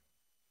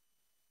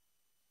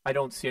 I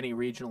don't see any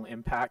regional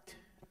impact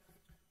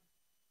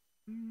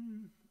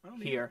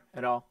here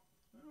at all.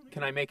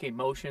 Can I make a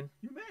motion?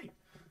 You may.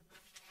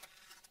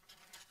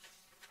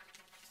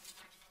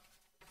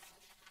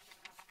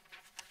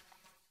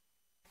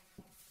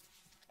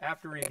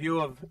 After review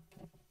of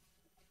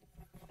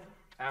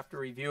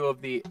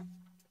the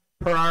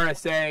per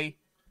RSA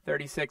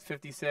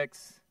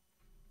 3656,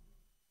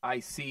 I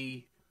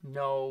see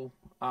no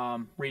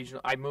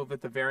regional. I move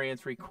that the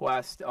variance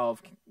request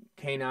of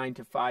K9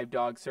 to 5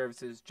 dog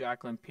services,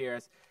 Jacqueline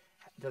Pierce,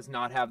 does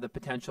not have the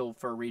potential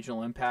for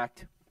regional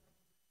impact.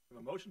 We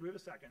have a motion. Do we have a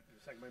second?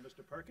 A second by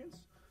Mr. Perkins.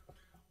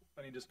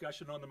 Any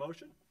discussion on the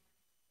motion?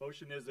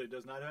 Motion is that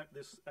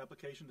this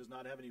application does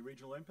not have any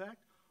regional impact.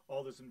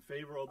 All those in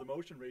favor of the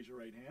motion, raise your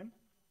right hand.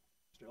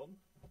 Mr. Hilton?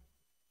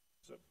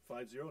 So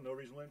 5-0, no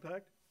regional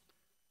impact.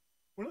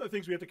 One of the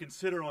things we have to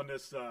consider on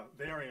this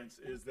variance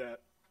is that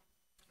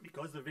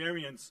because the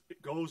variance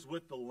goes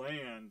with the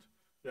land,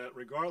 that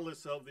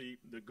regardless of the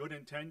good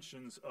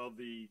intentions of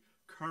the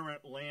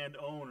current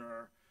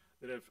landowner,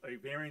 that if a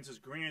variance is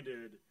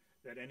granted,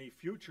 that any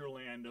future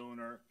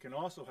landowner can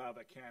also have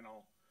a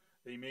kennel.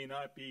 They may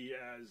not be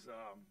as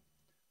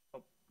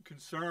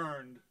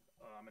concerned,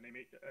 and they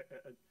may,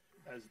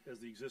 as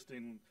the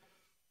existing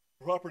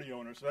property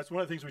owner. So that's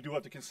one of the things we do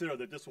have to consider,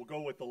 that this will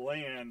go with the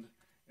land,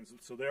 and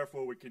so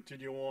therefore would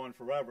continue on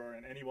forever,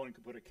 and anyone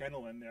could put a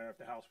kennel in there if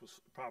the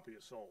property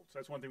is sold. So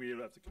that's one thing we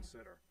have to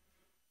consider.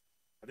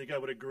 I think I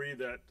would agree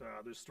that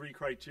there's 3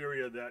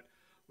 criteria that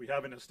we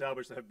haven't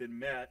established that have been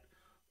met.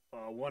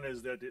 One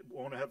is that it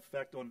won't have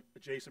effect on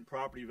adjacent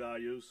property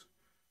values.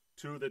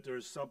 2, that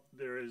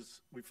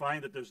we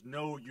find that there's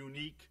no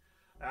unique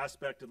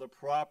aspect of the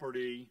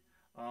property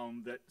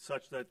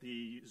such that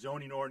the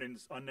zoning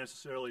ordinance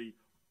unnecessarily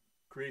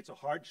creates a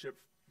hardship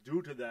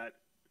due to that.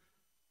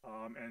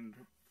 And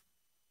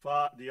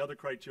the other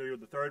criteria,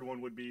 the third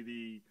one, would be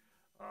the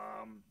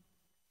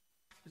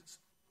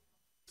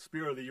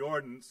spirit of the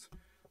ordinance,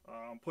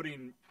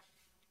 putting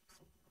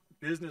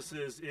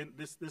businesses in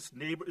this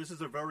neighbor. This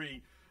is a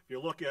very, if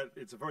you look at,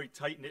 it's a very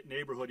tight-knit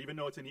neighborhood. Even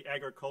though it's in the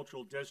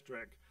agricultural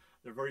district,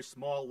 they're very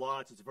small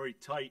lots. It's very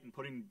tight, and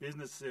putting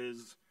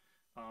businesses,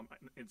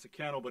 it's a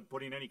kennel, but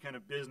putting any kind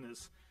of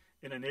business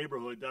in a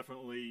neighborhood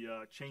definitely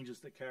changes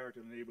the character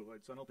of the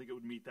neighborhood. So I don't think it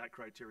would meet that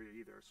criteria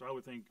either. So I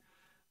would think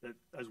that,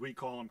 as we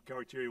call them,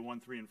 criteria 1,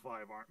 3, and 5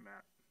 aren't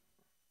met.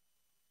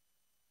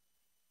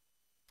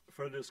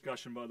 Further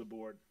discussion by the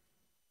board.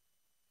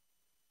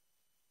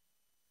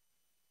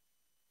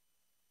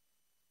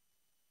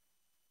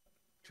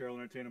 Chair will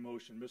entertain a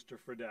motion. Mr.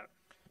 Fredette.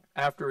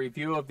 After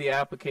review of the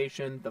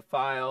application, the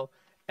file,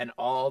 and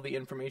all the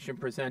information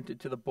presented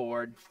to the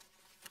board,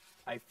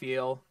 I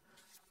feel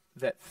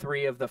that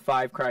 3 of the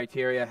 5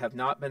 criteria have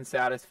not been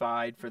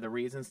satisfied for the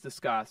reasons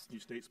discussed. You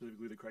state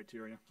specifically the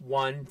criteria.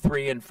 1,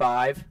 3, and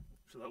 5.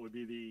 So that would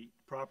be the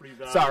property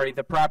value. Sorry,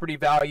 the property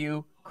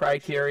value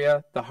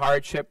criteria, the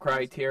hardship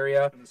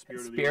criteria, and the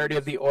spirit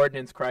of the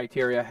ordinance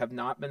criteria have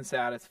not been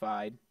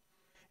satisfied.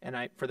 And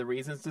for the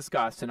reasons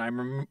discussed, and I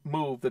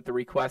move that the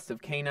request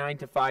of K9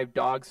 to 5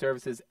 Dog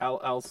Services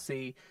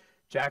LLC,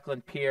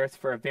 Jacqueline Pierce,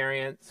 for a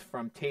variance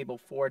from Table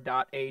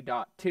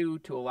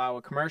 4.A.2 to allow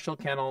a commercial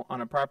kennel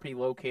on a property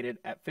located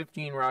at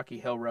 15 Rocky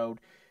Hill Road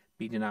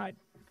be denied.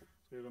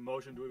 So we have a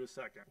motion. Do we have a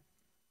second?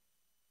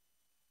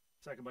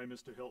 Second by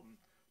Mr. Hilton.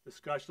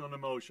 Discussion on the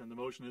motion. The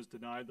motion is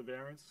denied the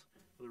variance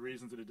for the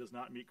reasons that it does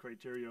not meet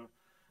criteria.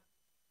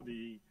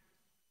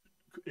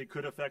 It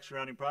could affect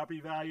surrounding property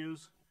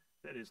values,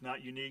 that is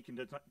not unique and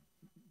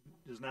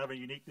does not have a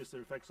uniqueness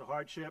that affects the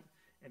hardship,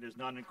 and is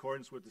not in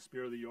accordance with the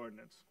spirit of the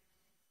ordinance.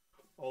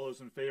 All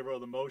those in favor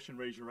of the motion,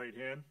 raise your right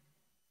hand.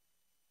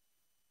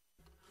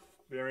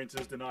 Variance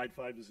is denied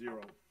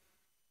 5-0.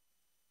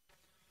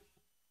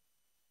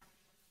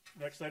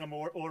 Next item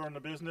order on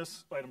the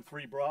business, item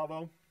 3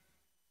 Bravo.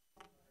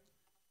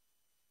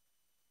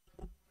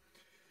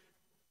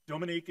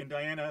 Dominique and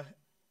Diana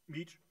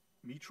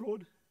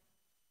Meatrod,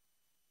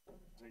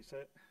 as I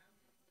said,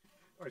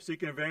 are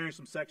seeking a variance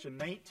from section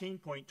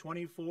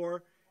 19.24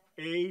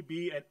 A,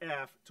 B, and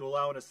F to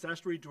allow an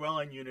accessory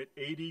dwelling unit,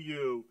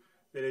 ADU,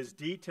 that is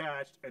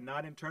detached and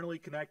not internally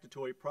connected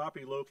to a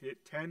property located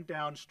 10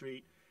 Down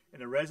Street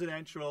in a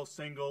residential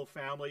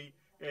single-family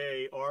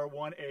A,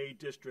 R1A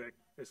district,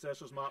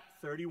 Assessors Map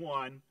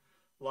 31,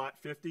 Lot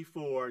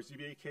 54,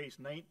 ZBA Case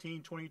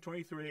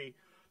 19-2023.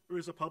 There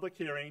is a public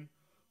hearing.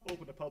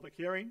 Open the public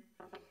hearing.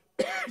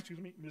 Excuse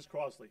me, Ms.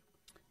 Crossley.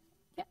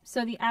 Yep.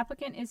 So the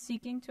applicant is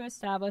seeking to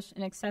establish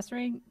an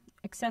accessory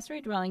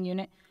dwelling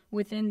unit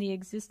within the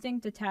existing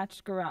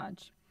detached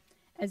garage.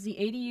 As the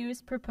ADU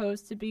is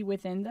proposed to be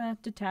within the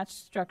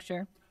detached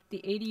structure,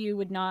 the ADU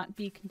would not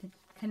be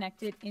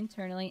connected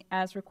internally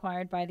as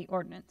required by the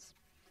ordinance.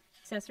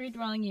 Accessory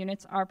dwelling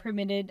units are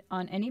permitted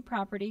on any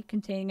property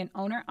containing an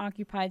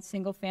owner-occupied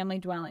single-family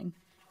dwelling,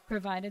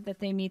 provided that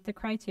they meet the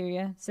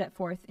criteria set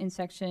forth in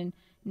Section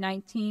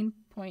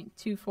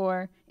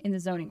 19.24 in the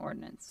zoning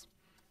ordinance.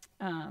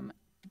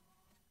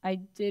 I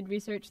did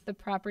research the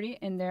property,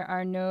 and there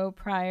are no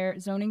prior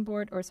zoning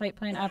board or site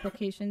plan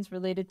applications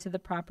related to the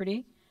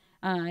property.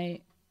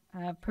 I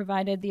have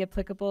provided the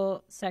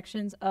applicable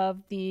sections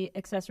of the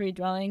accessory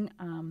dwelling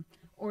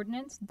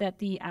ordinance that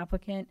the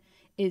applicant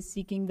is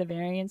seeking the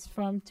variance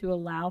from to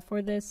allow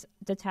for this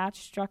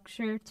detached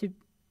structure, to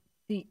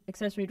the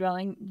accessory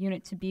dwelling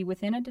unit to be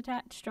within a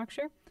detached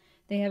structure.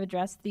 They have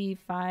addressed the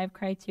 5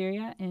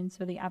 criteria, and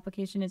so the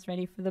application is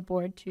ready for the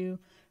board to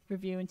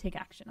review and take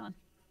action on.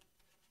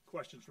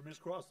 Questions for Ms.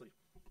 Crossley?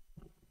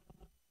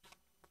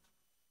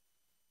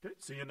 Okay,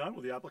 seeing none,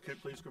 will the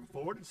applicant please come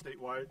forward and state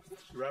why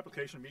your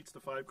application meets the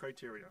 5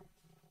 criteria?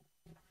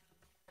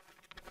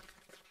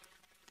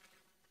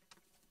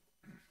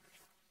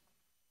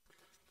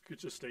 You could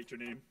just state your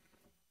name.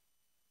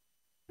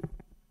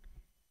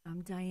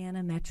 I'm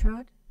Diana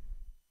Metrode.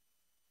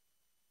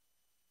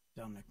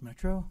 Dominic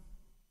Metro.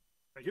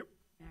 Thank you.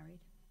 Married.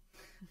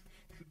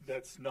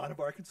 That's none of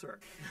our concern.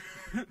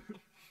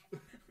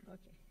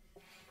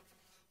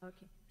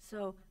 Okay.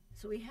 So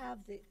we have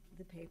the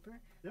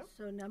paper. Yep.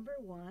 So number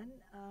 1,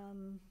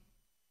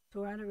 so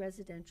we're on a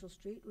residential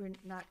street. We're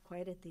not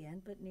quite at the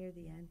end, but near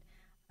the end.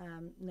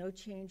 No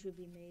change would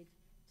be made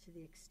to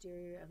the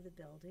exterior of the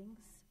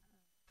buildings.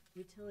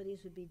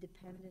 Utilities would be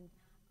dependent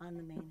on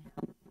the main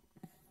house,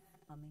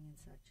 plumbing and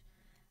such.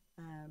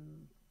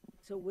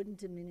 So it wouldn't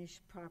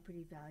diminish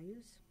property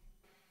values.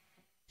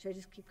 Should I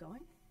just keep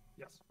going?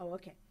 Yes. Oh,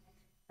 okay.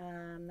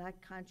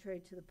 Not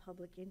contrary to the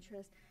public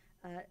interest.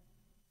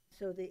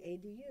 So the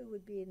ADU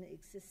would be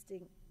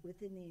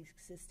within the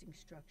existing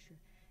structure,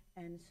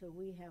 and so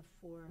we have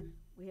 4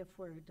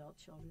 adult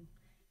children,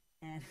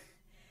 and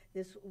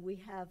we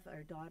have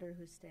our daughter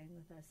who's staying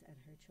with us and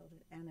her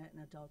children, and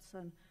an adult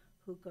son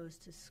who goes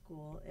to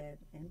school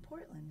in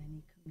Portland, and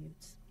he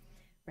commutes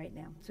right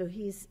now. So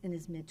he's in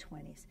his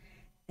mid-20s,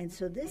 and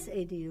so this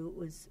ADU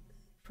was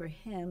for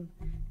him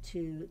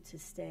to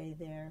stay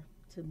there,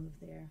 to move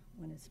there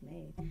when it's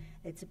made.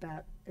 It's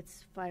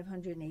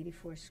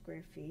 584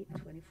 square feet,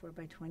 24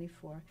 by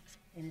 24,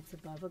 and it's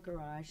above a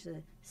garage.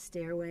 The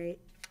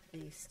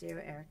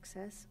stair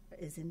access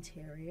is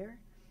interior.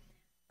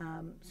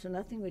 So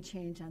nothing would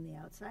change on the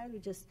outside. We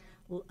just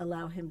will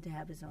allow him to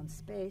have his own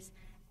space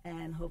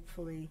and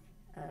hopefully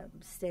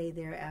stay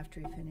there after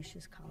he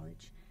finishes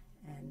college.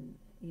 And,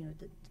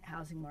 the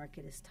housing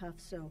market is tough,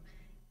 so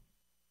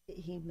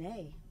he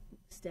may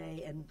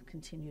stay and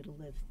continue to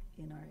live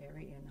in our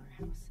area, in our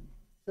house. And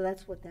so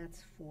that's what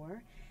that's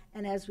for.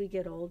 And as we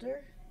get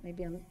older,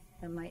 maybe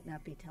I might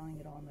not be telling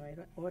it all in the right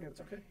order.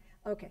 It's okay.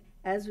 Okay.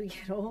 As we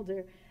get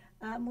older,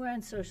 we're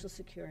on Social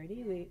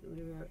Security. We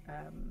were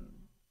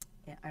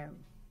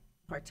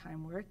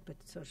part-time work, but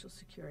Social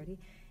Security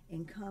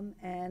income.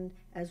 And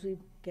as we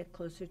get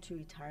closer to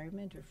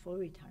retirement or full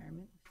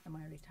retirement, am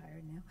I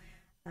retired now?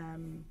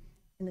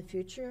 In the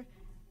future,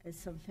 as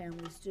some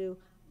families do,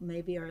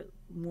 maybe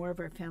more of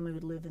our family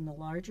would live in the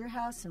larger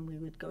house, and we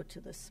would go to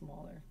the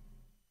smaller.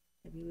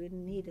 Maybe we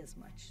wouldn't need as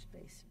much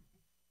space.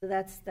 So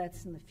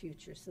that's in the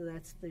future. So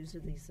those are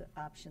these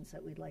options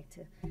that we'd like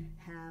to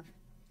have.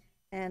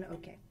 And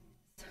okay,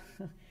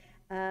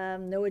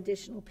 no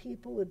additional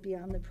people would be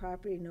on the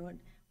property. We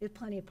have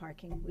plenty of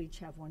parking. We each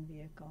have 1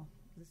 vehicle,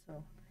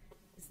 so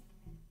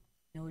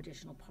no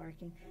additional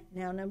parking.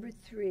 Now, number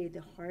 3,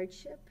 the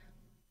hardship.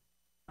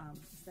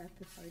 Is that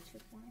the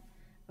hardship one?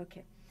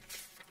 Okay.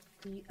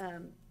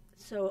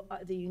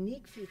 The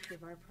unique feature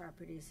of our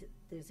property is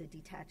there's a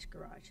detached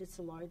garage. It's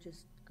the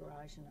largest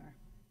garage in our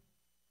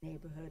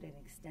neighborhood, an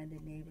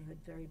extended neighborhood,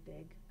 very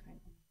big kind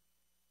of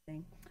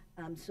thing.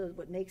 So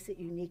what makes it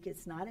unique,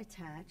 it's not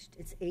attached.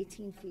 It's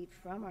 18 feet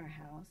from our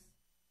house.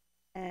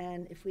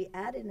 And if we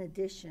add an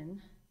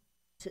addition,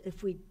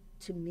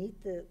 to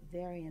meet the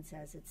variance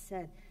as it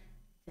said,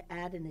 to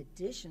add an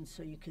addition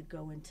so you could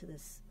go into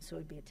this, so it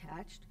would be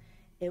attached,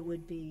 it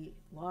would be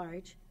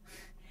large.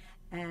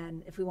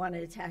 And if we wanted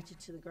to attach it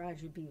to the garage,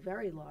 it would be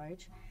very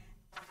large.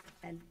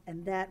 And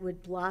that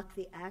would block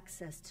the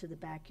access to the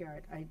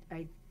backyard.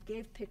 I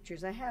gave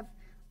pictures. I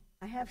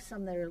have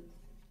some that are a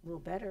little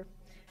better,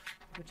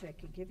 which I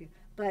could give you.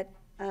 But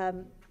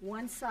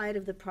one side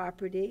of the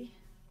property,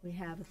 we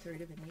have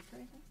 1/3 of an acre,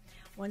 I think.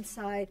 One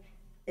side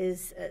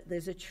is,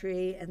 there's a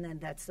tree, and then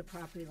that's the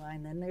property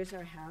line. Then there's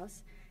our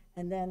house.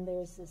 And then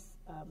there's this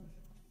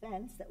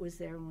fence that was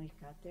there when we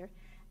got there.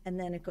 And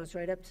then it goes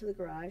right up to the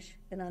garage.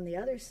 And on the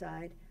other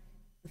side,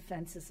 the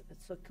fence is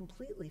so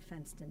completely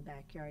fenced-in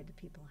backyard. The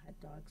people had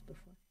dogs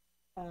before.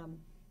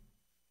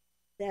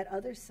 That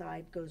other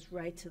side goes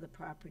right to the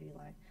property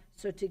line.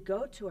 So to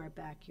go to our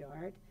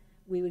backyard,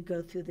 we would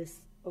go through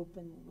this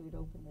we would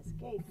open this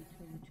gate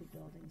between the two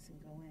buildings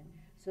and go in.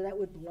 So that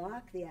would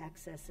block the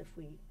access if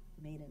we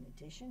made an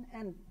addition,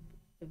 and it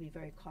would be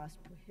very cost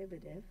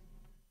prohibitive.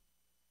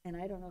 And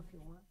I don't know if you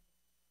want.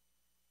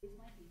 These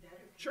might be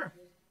better. Sure.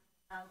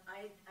 I've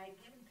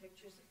given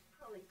pictures,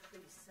 probably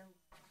pretty similar.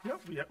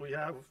 Yep,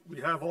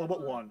 we have all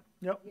but one.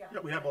 Yep,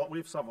 Yeah. we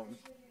have some of them,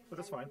 but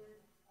that's fine.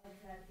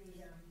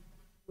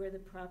 Where the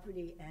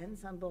property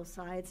ends on both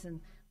sides, and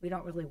we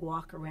don't really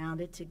walk around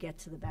it to get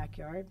to the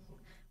backyard.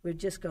 We'd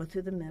just go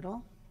through the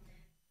middle.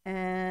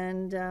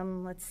 And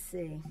let's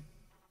see.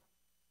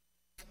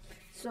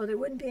 So there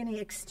wouldn't be any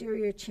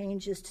exterior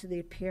changes to the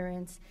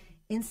appearance.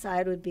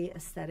 Inside would be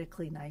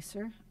aesthetically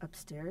nicer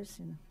upstairs.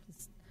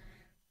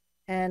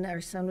 And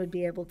our son would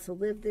be able to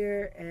live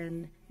there,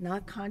 and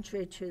not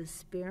contrary to the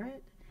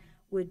spirit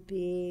would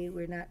be,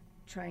 we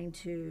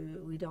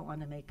don't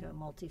want to make a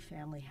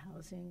multifamily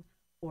housing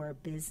or a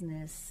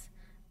business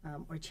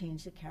or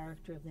change the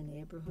character of the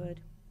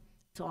neighborhood.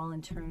 It's all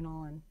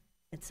internal, and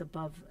it's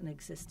above an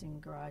existing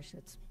garage.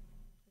 That's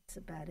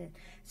about it.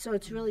 So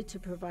it's really to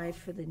provide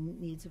for the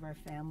needs of our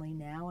family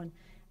now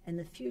and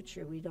the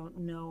future. We don't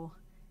know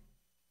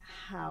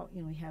how,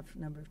 we have a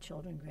number of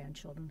children,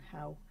 grandchildren,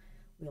 how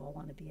we all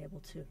want to be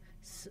able to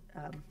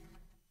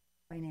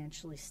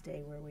financially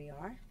stay where we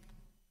are.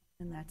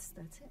 And that's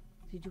it.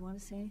 Did you want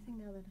to say anything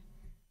now that?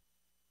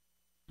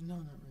 No,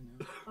 not right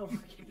now. Oh,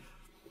 okay.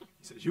 He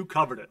says, you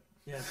covered it.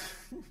 Yeah.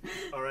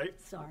 All right.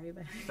 Sorry,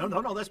 but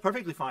No, that's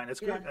perfectly fine. That's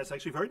good. Yeah. That's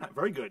actually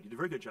very good. You did a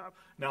very good job.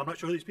 Now, I'm not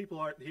sure who these people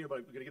are here, but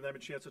we're going to give them a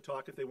chance to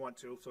talk if they want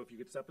to. So if you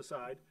could step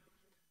aside.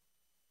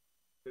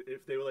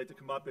 If they would like to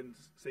come up and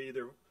say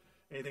either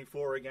anything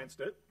for or against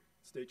it,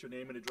 state your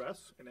name and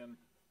address, and then.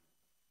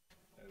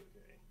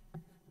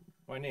 Okay.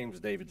 My name's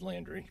David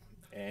Landry,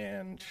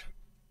 and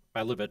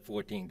I live at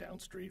 14 Down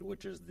Street,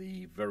 which is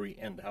the very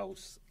end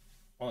house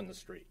on the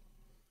street.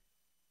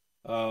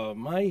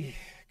 My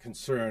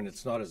concern,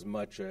 it's not as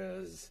much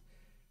as,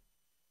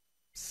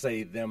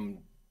 say, them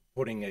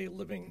putting a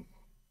living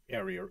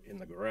area in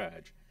the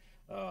garage.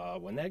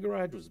 When that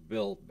garage was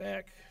built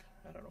back,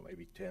 I don't know,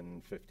 maybe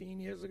 10, 15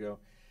 years ago,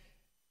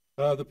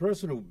 the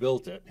person who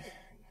built it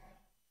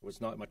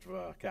was not much of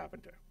a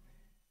carpenter.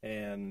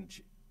 And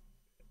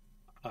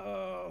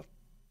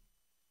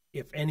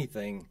if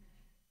anything,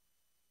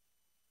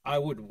 I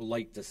would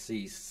like to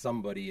see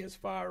somebody as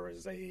far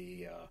as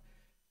a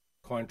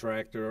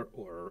contractor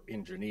or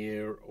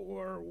engineer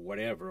or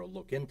whatever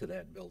look into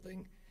that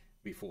building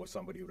before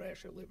somebody would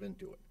actually live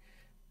into it.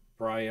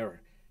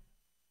 Prior,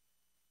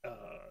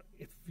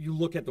 if you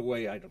look at the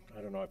way, I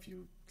don't know if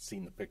you've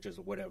seen the pictures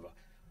or whatever,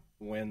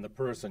 when the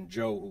person,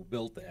 Joe, who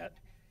built that,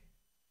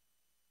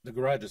 the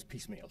garage is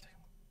piecemealed.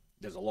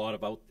 There's a lot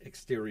of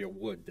exterior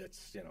wood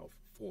that's,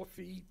 4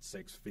 feet,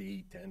 6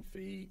 feet, 10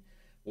 feet,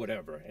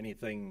 whatever,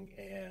 anything,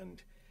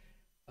 and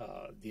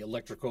the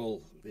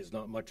electrical, there's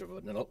not much of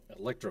an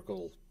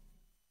electrical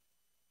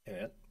in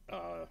it.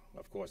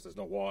 Of course, there's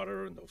no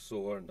water, no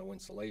sewer, no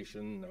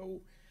insulation,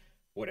 no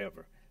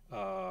whatever.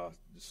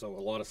 So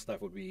a lot of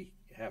stuff would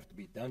have to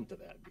be done to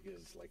that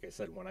because, like I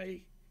said,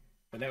 when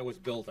that was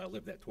built, I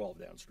lived at 12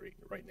 Down Street,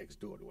 right next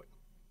door to it.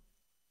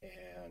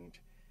 And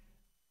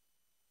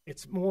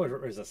it's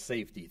more as a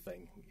safety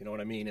thing, you know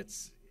what I mean?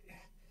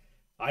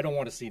 I don't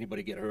want to see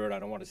anybody get hurt. I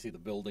don't want to see the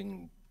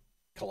building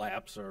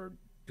collapse or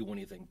do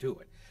anything to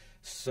it.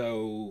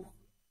 So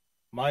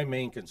my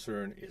main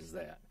concern is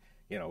that,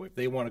 if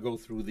they want to go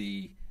through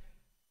the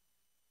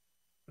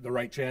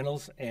right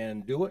channels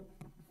and do it,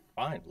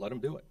 fine, let them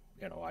do it.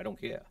 I don't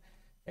care.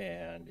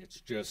 And it's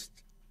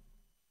just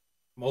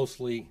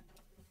mostly,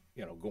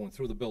 going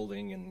through the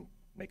building and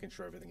making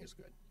sure everything is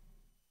good.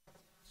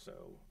 So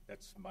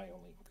that's my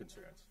only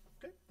concerns.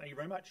 Okay, thank you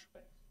very much.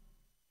 Thanks.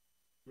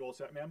 You all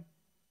set, ma'am?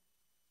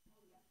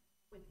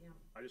 Yeah.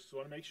 I just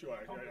want to make sure.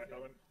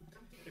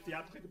 If the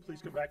applicant could please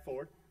come back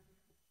forward.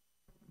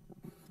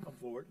 Come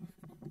forward.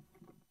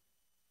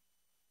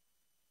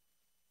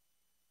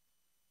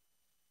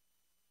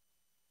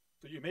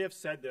 So you may have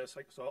said this,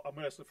 so I'm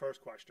going to ask the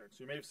first question.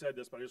 So you may have said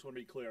this, but I just want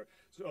to be clear.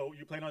 So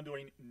you plan on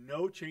doing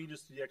no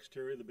changes to the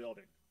exterior of the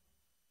building?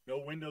 No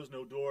windows,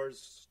 no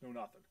doors, no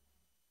nothing?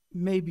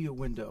 Maybe a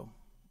window.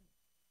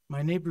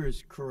 My neighbor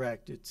is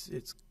correct. It's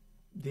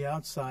the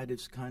outside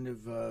is kind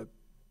of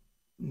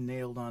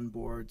nailed on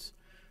boards.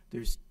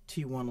 There's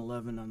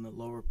T111 on the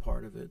lower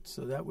part of it,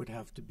 so that would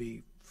have to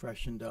be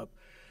freshened up.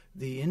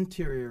 The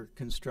interior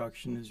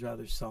construction is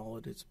rather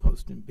solid. It's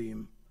post and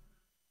beam,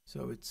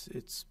 so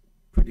it's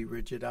pretty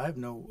rigid. I have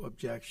no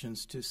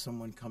objections to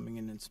someone coming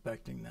in and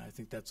inspecting that. I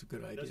think that's a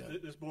good idea.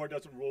 This board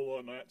doesn't rule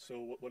on that,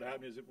 so what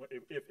happens is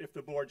if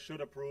the board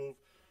should approve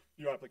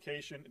your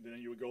application, then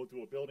you would go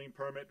through a building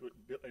permit,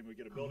 and we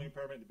get a building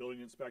permit. The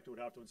building inspector would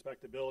have to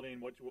inspect the building,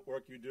 what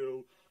work you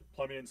do,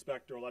 plumbing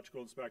inspector,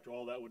 electrical inspector,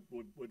 all that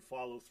would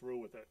follow through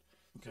with it.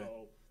 Okay.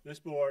 So this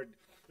board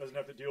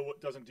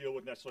doesn't deal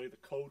with necessarily the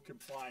code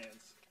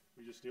compliance.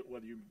 We just deal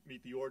whether you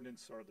meet the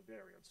ordinance or the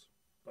variance.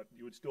 But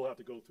you would still have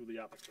to go through the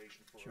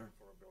application for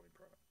a building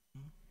permit.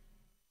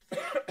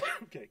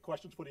 Mm-hmm. Okay,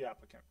 questions for the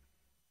applicant?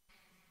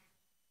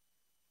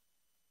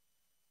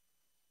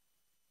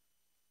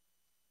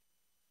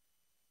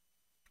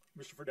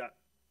 Mr. Fredette.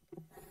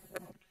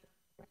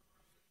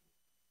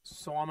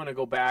 So I'm going to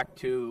go back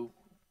to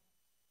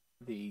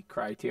the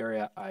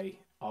criteria I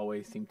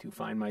always seem to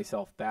find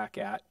myself back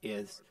at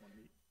is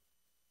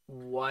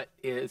what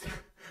is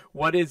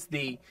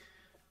the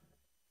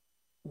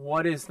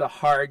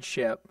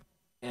hardship.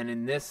 And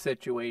in this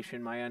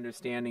situation, my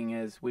understanding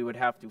is we would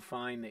have to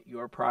find that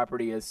your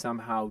property is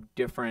somehow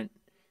different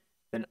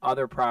than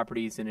other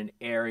properties in an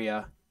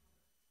area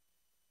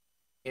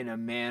in a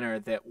manner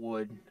that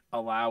would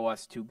allow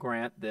us to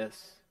grant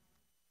this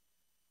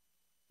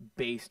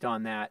based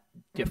on that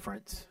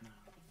difference.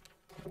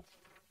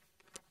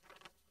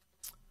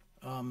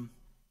 Well,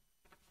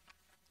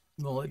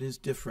 it is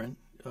different.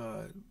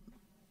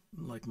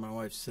 Like my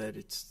wife said,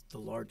 it's the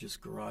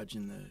largest garage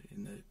in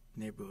the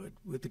neighborhood,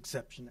 with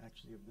exception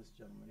actually of this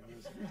gentleman.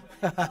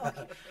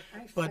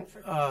 But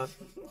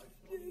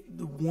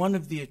one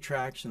of the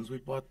attractions, we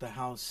bought the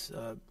house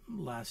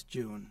last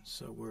June,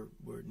 so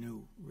we're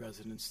new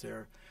residents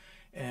there,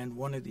 and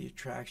one of the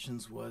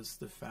attractions was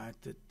the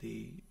fact that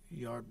the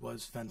yard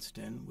was fenced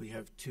in. We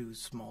have 2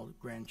 small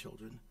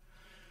grandchildren,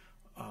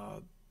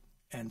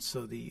 and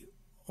so the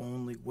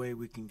only way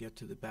we can get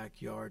to the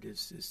backyard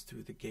is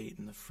through the gate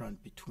in the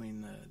front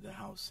between the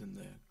house and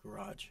the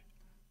garage.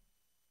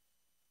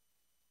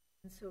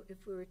 And so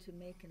if we were to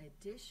make an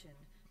addition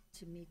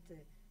to meet the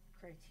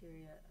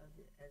criteria of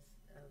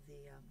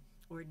the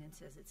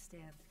ordinance as it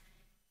stands,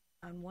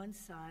 on one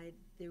side,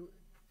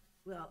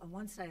 on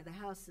one side of the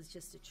house is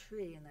just a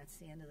tree, and that's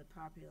the end of the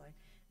property line,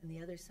 and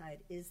the other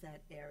side is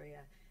that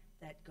area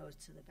that goes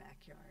to the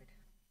backyard,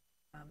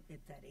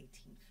 at that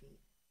 18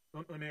 feet.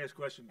 Let me ask a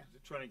question to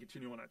try and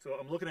continue on that. So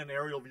I'm looking at an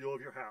aerial view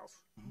of your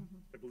house,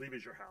 I believe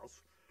is your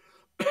house.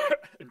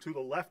 And to the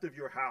left of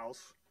your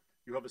house,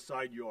 you have a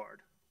side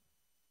yard,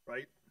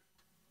 right?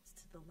 It's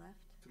to the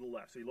left? To the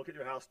left. So you look at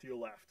your house to your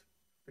left.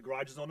 The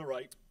garage is on the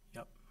right.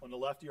 Yep. On the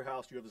left of your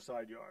house, you have the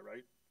side yard,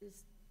 right?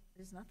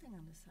 There's nothing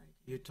on the side.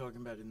 You're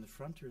talking about in the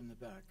front or in the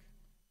back?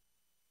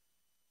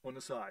 On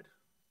the side.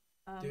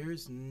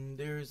 There's a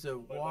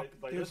walk.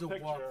 There's a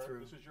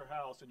walkthrough. This is your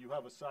house, and you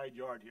have a side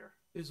yard here.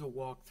 There's a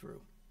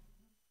walkthrough.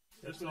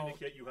 This would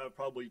indicate you have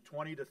probably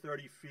 20 to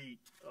 30 feet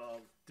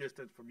of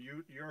distance from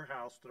your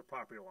house to the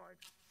property line.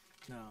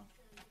 No.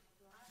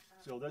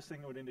 So this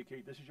thing would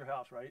indicate this is your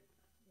house, right?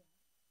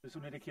 This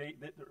would indicate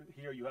that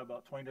here you have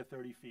about 20 to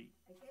 30 feet.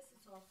 I guess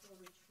it's also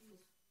the trees.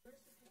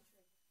 Where's the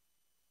picture?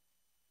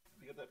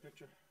 You get that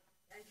picture?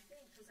 I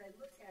think, because I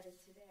looked at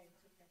it today, I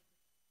took that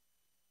picture.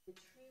 The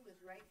tree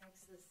was right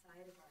next to the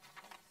side of our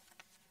house.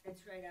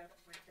 It's right out of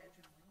my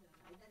bedroom window.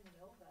 I didn't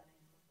know about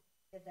it.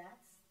 Yeah,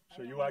 that's.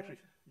 So you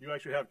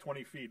actually have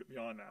 20 feet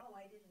beyond that. Oh,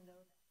 I didn't know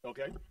that.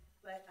 Okay.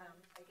 But I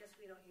guess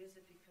we don't use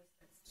it because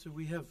that's. So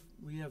we have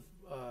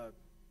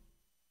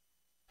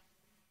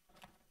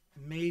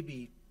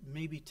maybe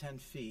 10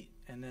 feet,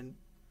 and then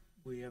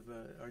we have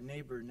our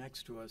neighbor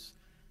next to us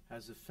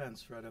has a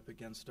fence right up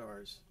against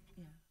ours.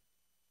 Yeah.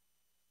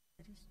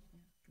 It is.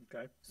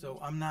 Yeah. Okay. So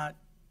I'm not.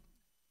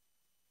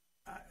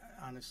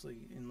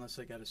 Honestly, unless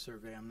I got a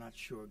survey, I'm not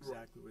sure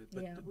exactly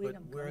but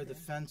where the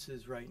fence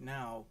is right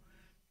now,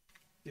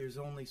 there's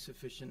only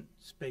sufficient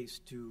space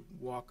to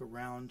walk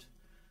around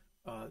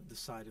the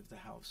side of the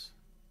house.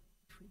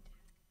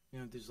 You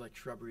know, there's like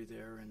shrubbery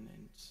there, and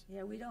it's...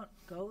 Yeah, we don't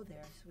go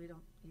there, so we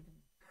don't even...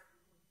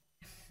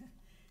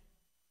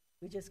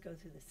 We just go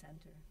through the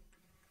center.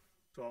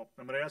 So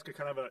I'm going to ask a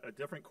kind of a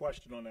different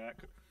question on that.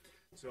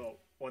 So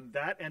on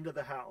that end of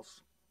the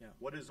house,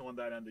 what is on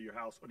that end of your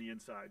house on the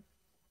inside?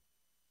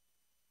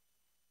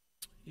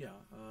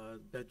 Yeah,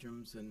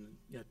 bedrooms and,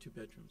 2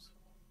 bedrooms.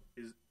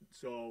 Is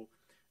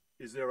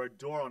there a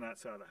door on that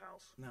side of the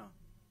house? No.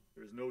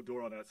 There's no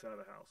door on that side of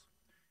the house.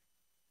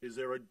 Is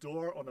there a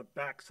door on the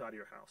back side of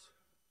your house?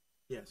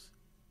 Yes.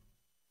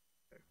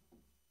 Okay.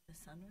 The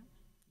sunroom?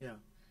 Yeah.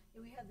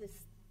 We have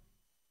this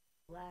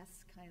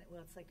glass kind of,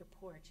 well, it's like a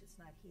porch. It's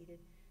not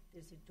heated.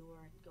 There's a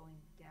door going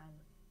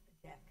down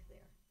the deck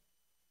there.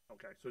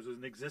 Okay, so there's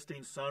an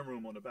existing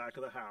sunroom on the back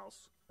of the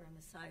house. Or on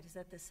the side. Is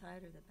that the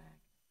side or the back?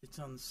 It's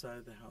on the side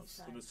of the house.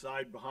 It's on the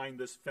side behind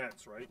this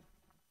fence, right?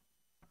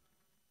 I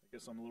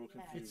guess I'm a little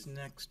confused. It's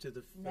next to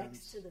the fence.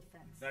 Next to the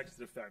fence. Next to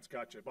the fence,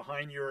 gotcha.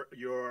 Behind your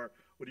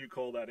what do you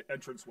call that,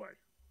 entranceway?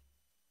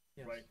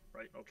 Yes.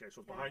 Right, okay,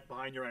 so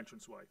behind your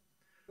entranceway.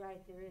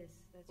 Right, there is.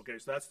 Okay,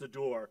 so that's the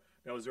door.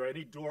 Now, is there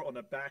any door on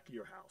the back of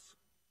your house?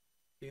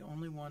 The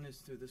only one is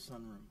through the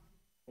sunroom.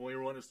 Only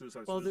one is through the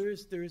sunroom. Well,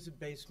 there is a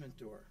basement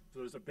door. So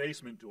there's a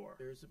basement door.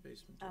 There is a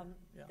basement door.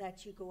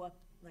 That you go up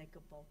like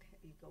a bulkhead.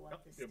 You go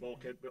up the stairs.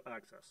 Bulkhead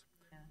access.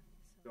 Yeah.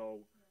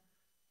 So,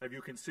 have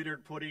you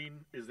considered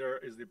putting? Is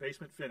the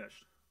basement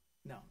finished?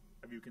 No.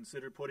 Have you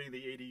considered putting the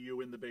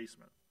ADU in the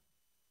basement?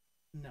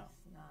 No.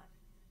 It's not.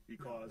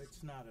 Because no,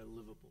 it's not a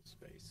livable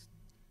space.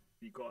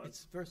 Because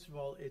it's first of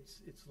all,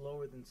 it's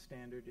lower than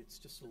standard. It's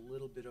just a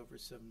little bit over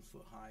 7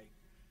 foot high,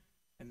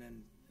 and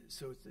then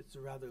so it's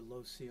a rather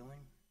low ceiling.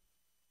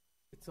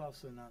 It's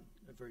also not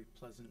a very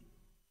pleasant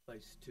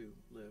place to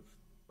live.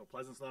 So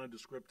pleasant's not a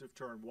descriptive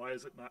term. Why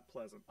is it not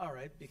pleasant? All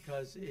right,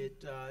 because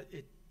it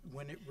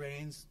when it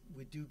rains,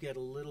 we do get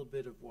a little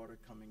bit of water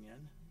coming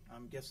in.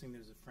 I'm guessing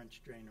there's a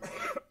French drain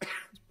around it,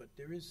 but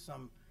there is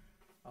some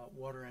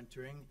water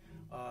entering.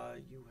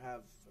 You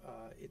have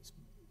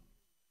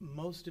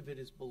most of it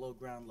is below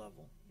ground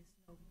level. There's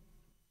no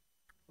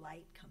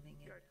light coming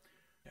in. Okay.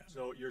 Yeah.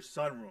 So your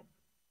sunroom.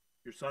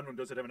 Your sunroom,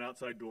 does it have an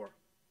outside door?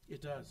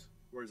 It does.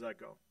 Where does that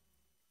go?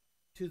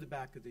 To the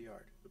back of the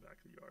yard. The back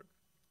of the yard.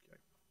 Okay.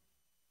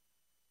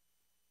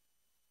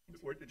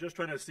 We're just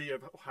trying to see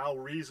how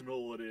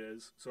reasonable it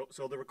is.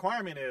 So the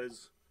requirement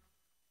is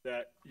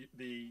that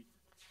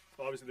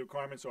obviously the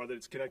requirements are that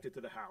it's connected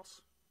to the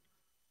house.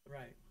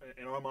 Right.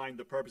 In our mind,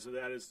 the purpose of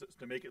that is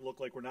to make it look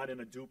like we're not in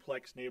a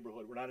duplex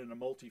neighborhood. We're not in a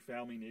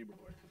multi-family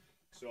neighborhood.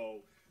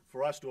 So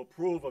for us to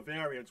approve a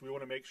variance, we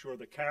want to make sure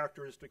the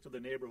characteristics of the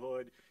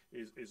neighborhood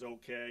is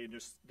okay,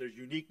 and there's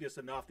uniqueness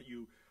enough that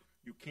you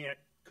can't,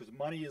 because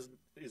money is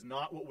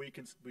not what we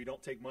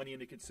don't take money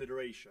into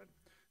consideration.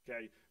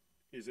 Okay,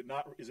 is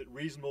it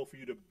reasonable for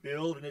you to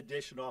build an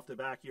addition off the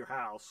back of your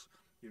house?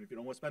 Even if you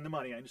don't want to spend the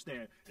money, I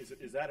understand.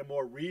 Is that a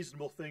more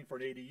reasonable thing for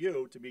an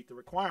ADU to meet the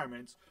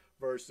requirements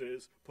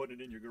versus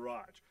putting it in your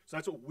garage? So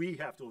that's what we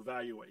have to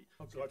evaluate.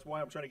 Okay. So that's why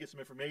I'm trying to get some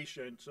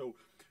information. So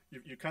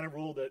you kind of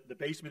ruled that the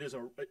basement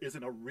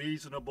isn't a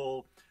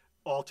reasonable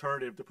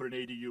alternative to put an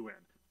ADU in.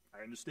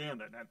 I understand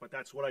that, but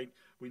that's what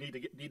we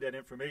need that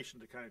information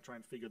to kind of try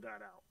and figure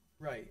that out.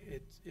 Right.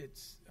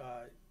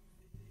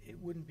 It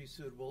wouldn't be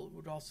suitable. It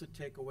would also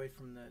take away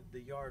from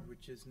the yard,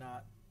 which is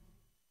not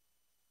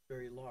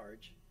very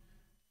large.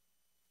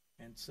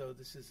 And so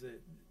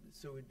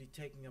so we'd be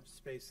taking up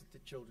space that the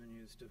children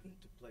use to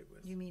play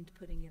with. You mean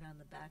putting it on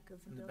the back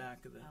of the In the building?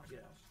 back of the, Oh.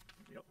 yes.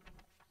 Yep.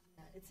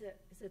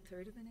 It's a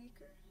third of an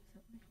acre?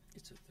 Something?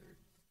 It's a third.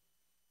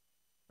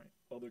 Right.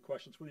 Other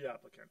questions for the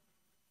applicant?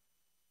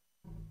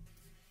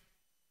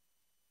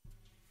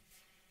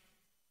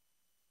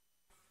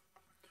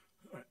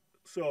 All right.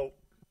 So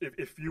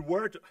if you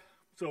were to,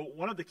 so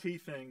one of the key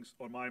things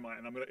on my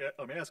mind, and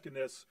I'm asking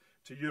this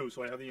to you,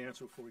 so I have the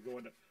answer before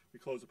we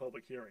close the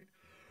public hearing,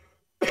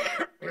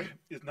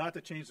 is not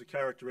to change the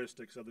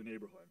characteristics of the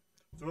neighborhood.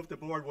 So if the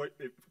board would,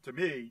 to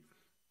me,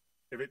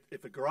 if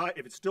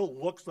it still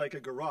looks like a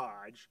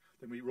garage,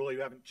 then we really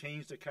haven't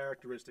changed the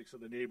characteristics of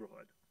the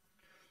neighborhood.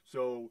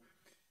 So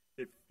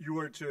if you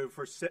were to,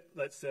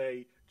 let's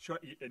say,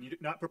 and you're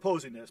not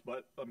proposing this,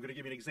 but I'm going to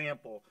give you an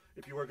example.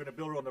 If you were going to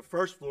build it on the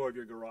first floor of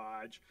your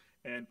garage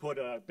and put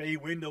a bay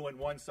window in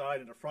one side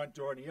and a front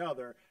door in the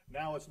other,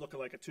 now it's looking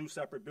like two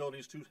separate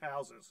buildings, two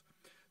houses.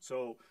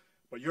 So,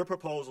 but your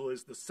proposal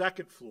is the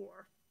second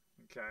floor,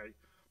 okay?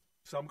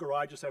 Some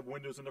garages have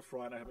windows in the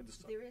front. I haven't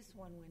decided. There is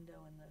one window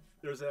in the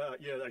front.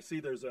 There's I see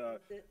there's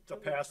it's a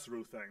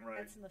pass-through thing, right?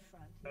 That's in the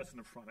front. That's in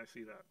the front, I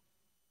see that.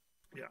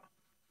 Yeah.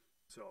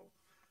 So,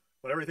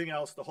 but everything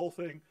else, the whole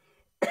thing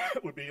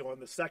would be on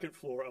the second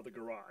floor of the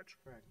garage.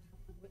 Correct.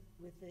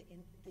 With the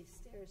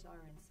stairs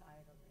are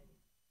inside already.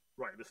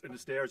 Right, and the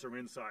stairs are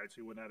inside, so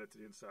you wouldn't add it to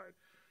the inside.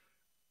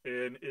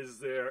 And is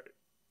there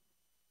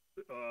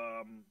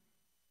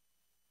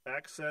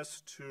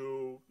access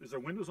to, is there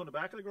windows on the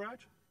back of the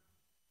garage?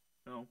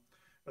 No.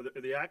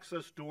 The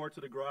access door to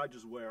the garage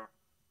is where?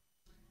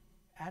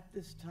 At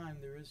this time,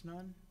 there is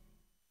none.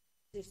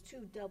 There's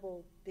two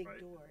double big Right.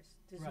 doors.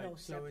 There's Right, no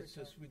so separate it's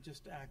door. just, we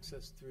just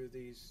access through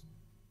these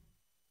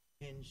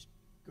hinged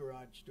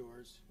garage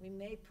doors. We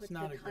may put It's the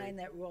not a kind great-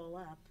 that roll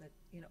up, but,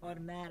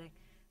 automatic,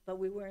 but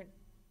we weren't,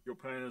 Your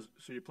plan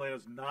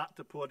is not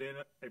to put in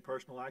a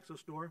personal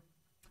access door?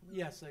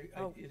 Yes,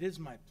 Oh. it is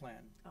my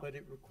plan, Oh. but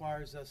it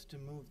requires us to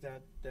move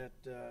that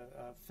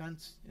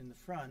fence in the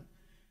front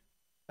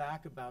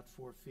back about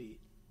 4 feet,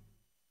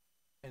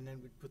 and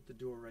then we'd put the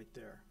door right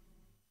there.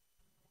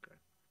 Okay.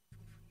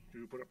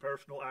 You put a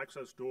personal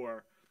access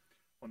door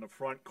on the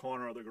front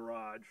corner of the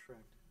garage.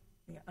 Correct.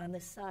 on the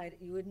side.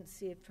 You wouldn't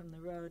see it from the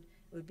road.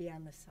 It would be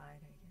on the side,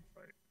 I guess.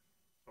 Right.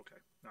 Okay.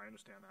 Now I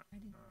understand that. I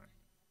didn't- All right.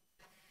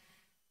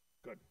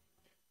 Good.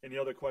 Any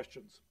other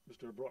questions,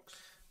 Mr. Brooks?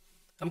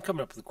 I'm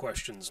coming up with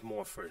questions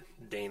more for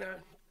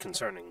Dana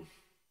concerning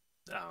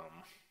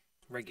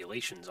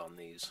regulations on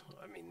these.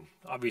 I mean,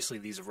 obviously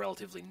these are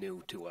relatively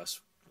new to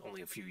us.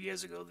 Only a few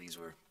years ago these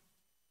were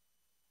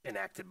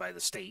enacted by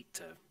the state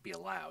to be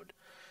allowed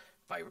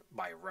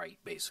by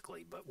right,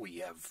 basically. But we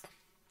have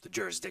the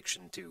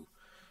jurisdiction to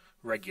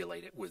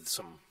regulate it with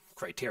some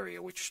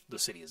criteria, which the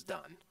city has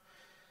done.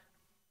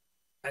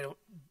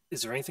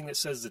 Is there anything that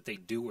says that they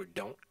do or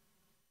don't?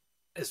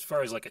 As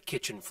far as like a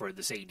kitchen for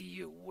this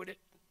ADU, would it,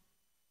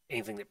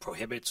 anything that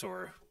prohibits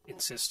or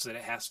insists that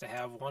it has to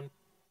have one?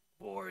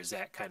 Or is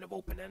that kind of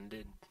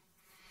open-ended?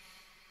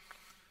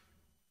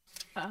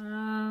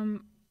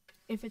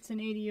 If it's an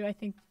ADU, I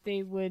think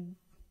they would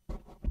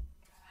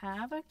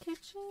have a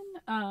kitchen.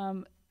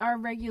 Our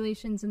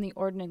regulations in the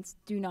ordinance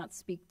do not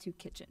speak to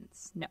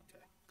kitchens. No.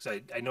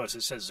 Because I notice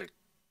it says that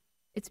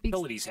It speaks.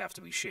 utilities have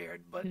to be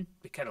shared, but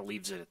it kind of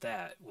leaves it at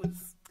that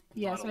with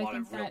Yeah, not so a I lot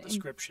think of real that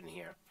description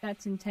here.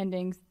 That's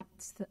intending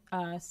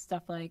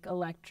stuff like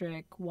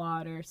electric,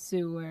 water,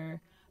 sewer.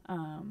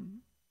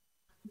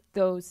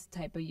 those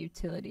type of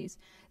utilities.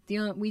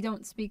 We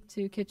don't speak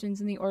to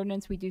kitchens in the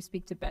ordinance. We do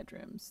speak to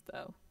bedrooms,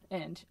 though,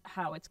 and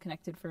how it's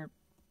connected for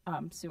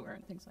sewer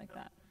and things like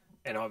that.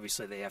 And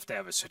obviously, they have to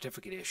have a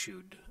certificate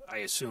issued. I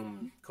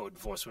assume code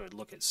enforcement would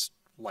look at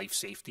life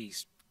safety.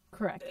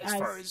 Correct. As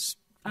far as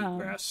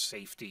egress,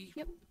 safety,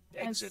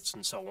 exits,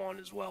 and so on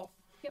as well.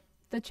 Yep.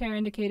 The chair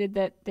indicated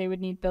that they would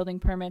need building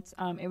permits.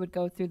 It would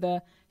go through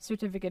the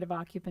certificate of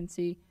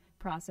occupancy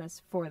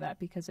process for that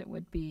because it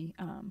would be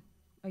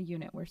a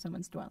unit where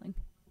someone's dwelling.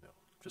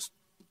 Just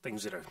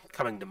things that are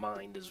coming to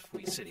mind as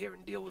we sit here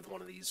and deal with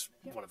one of these,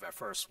 one of our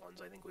first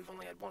ones. I think we've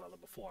only had one other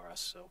before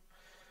us, so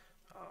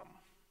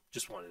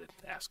just wanted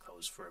to ask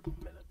those for a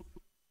minute.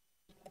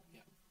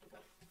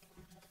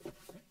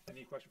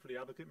 Any question for the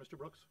applicant, Mr.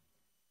 Brooks?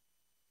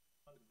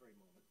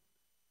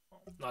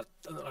 Not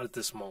at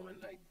this moment.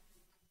 I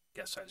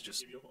guess I was just.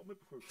 Give you a moment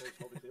before we close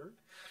public hearing.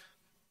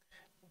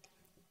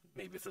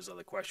 Maybe if there's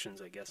other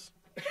questions, I guess.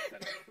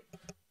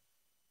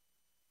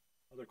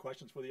 Other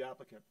questions for the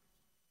applicant?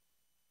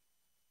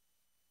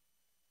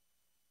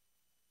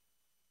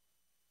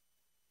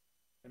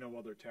 I know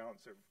other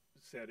towns have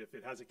said if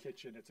it has a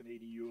kitchen, it's an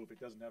ADU. If it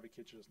doesn't have a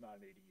kitchen, it's not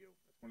an ADU.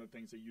 That's one of the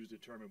things they use to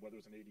determine whether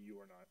it's an ADU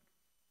or not.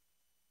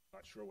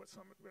 Not sure what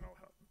how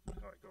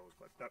it goes,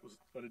 but that was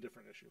a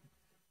different issue.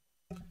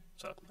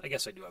 So I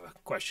guess I do have a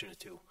question or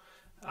two.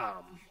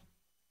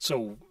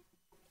 So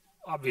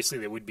obviously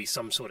there would be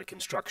some sort of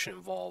construction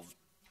involved,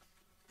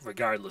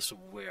 regardless of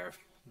where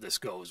this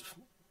goes.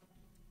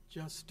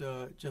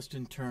 Just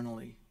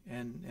internally,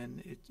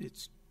 and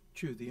it's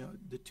true.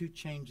 The two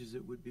changes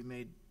that would be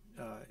made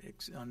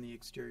on the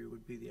exterior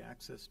would be the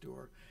access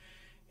door,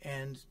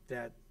 and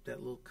that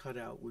little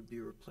cutout would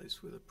be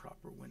replaced with a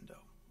proper window.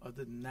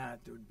 Other than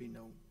that, there would be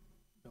no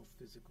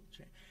physical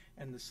change,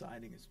 and the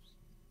siding is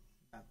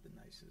not the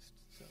nicest.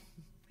 So,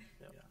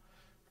 yeah.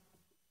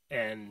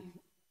 And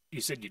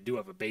you said you do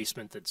have a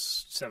basement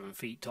that's 7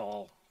 feet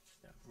tall,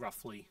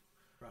 roughly.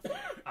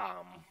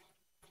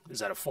 Is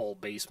that a full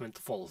basement,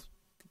 the full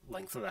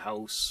length of the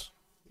house,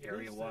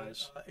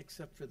 area-wise?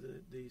 Except for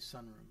the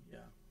sunroom, yeah.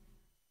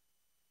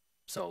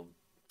 So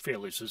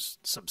fairly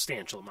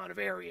substantial amount of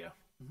area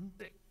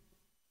that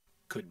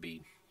could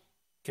be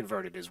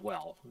converted as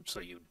well. So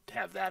you'd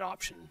have that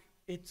option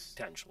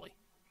potentially.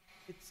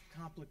 It's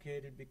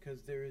complicated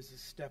because there is a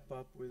step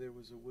up where there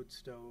was a wood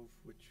stove,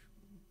 which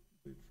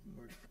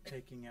we're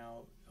taking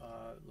out.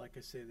 Like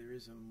I say, there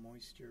is a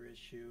moisture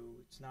issue.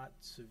 It's not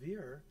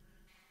severe,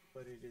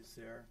 but it is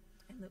there.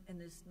 And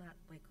there's not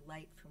like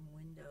light from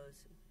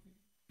windows.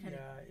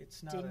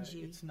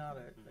 It's not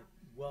a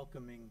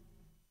welcoming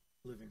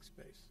living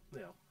space.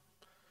 Yeah.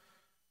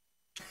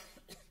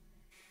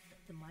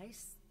 The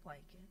mice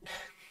like it.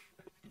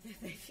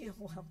 They feel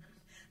welcome.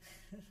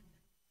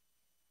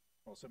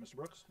 All set, Mr.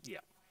 Brooks? Yeah.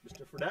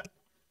 Mr. Fredette?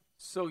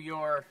 So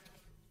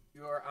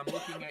I'm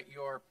looking at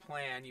your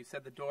plan. You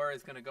said the door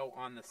is going to go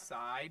on the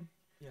side.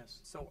 Yes.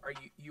 So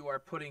you are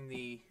putting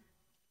the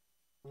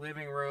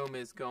living room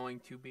is going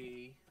to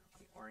be,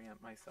 let me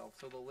orient myself.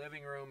 So the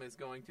living room is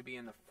going to be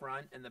in the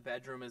front and the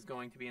bedroom is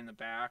going to be in the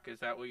back. Is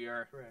that what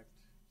you're? Correct.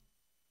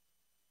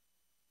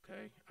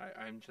 Okay.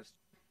 I'm just.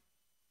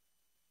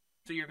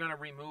 So you're going to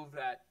remove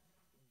that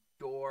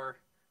door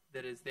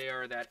that is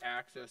there, that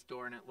access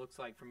door, and it looks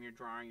like from your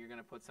drawing you're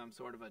going to put some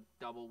sort of a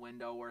double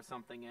window or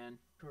something in?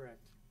 Correct.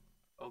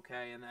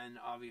 Okay, and then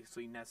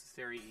obviously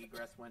necessary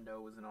egress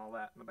windows and all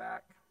that in the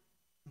back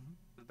of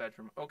the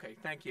bedroom. Okay,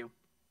 thank you.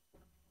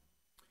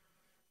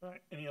 All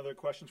right. Any other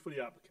questions for the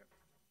applicant?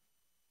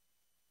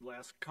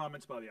 Last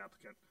comments by the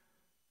applicant?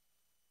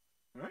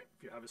 All right.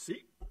 If you have a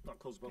seat, I'll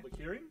close the public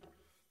hearing.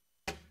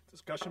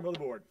 Discussion by the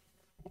board.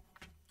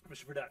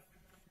 Mr. Fredette.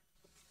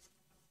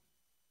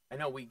 I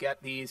know we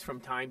get these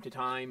from time to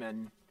time,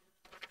 and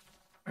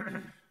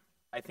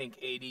I think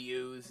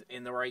ADUs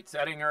in the right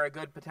setting are a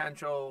good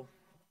potential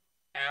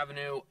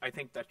avenue. I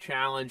think the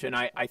challenge, and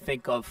I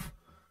think of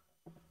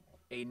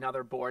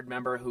another board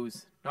member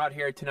who's not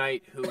here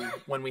tonight, who,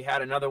 when we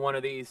had another one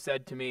of these,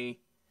 said to me,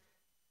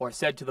 or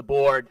said to the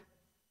board,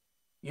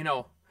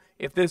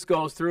 if this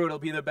goes through, it'll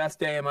be the best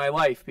day of my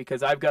life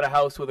because I've got a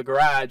house with a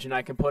garage and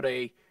I can put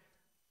a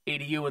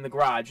ADU in the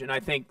garage. And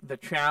I think the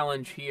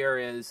challenge here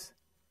is,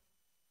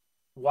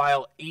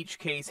 while each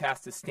case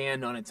has to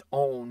stand on its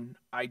own,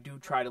 I do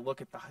try to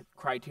look at the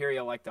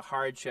criteria like the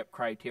hardship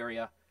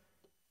criteria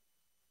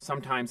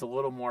sometimes a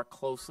little more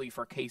closely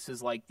for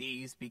cases like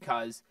these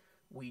because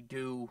we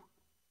do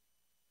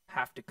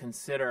have to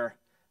consider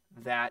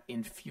that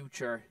in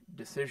future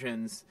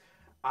decisions.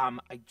 I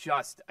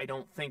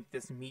don't think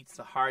this meets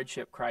the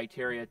hardship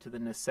criteria to the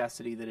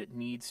necessity that it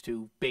needs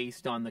to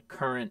based on the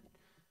current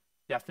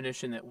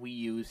definition that we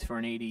use for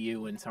an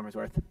ADU in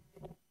Somersworth.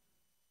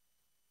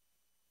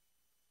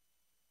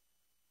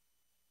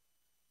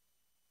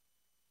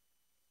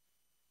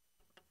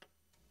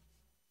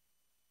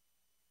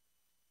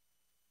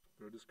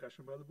 Further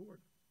discussion by the board.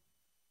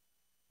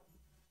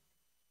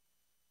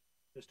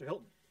 Mr.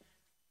 Hilton.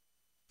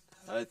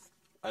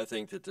 I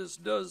think that this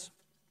does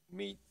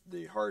meet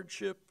the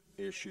hardship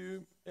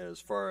issue as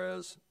far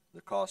as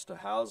the cost of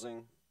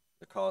housing,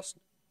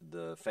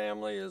 the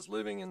family is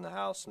living in the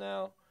house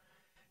now,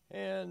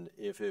 and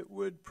if it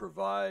would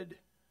provide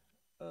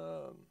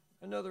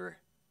another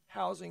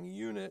housing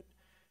unit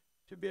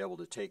to be able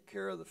to take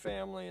care of the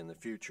family in the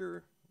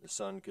future, the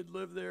son could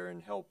live there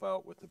and help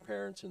out with the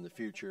parents in the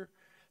future,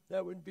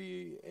 that would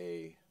be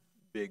a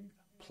big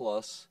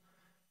plus.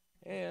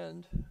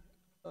 And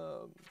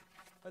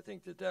I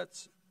think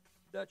that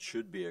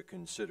should be a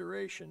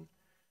consideration.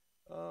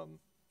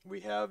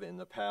 We have in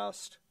the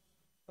past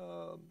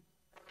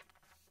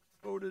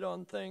voted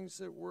on things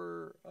that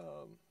were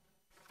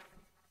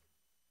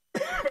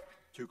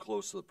too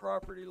close to the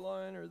property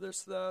line, or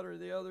this, that, or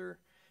the other,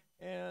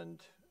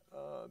 and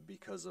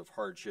because of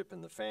hardship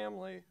in the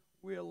family,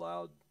 we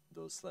allowed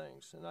those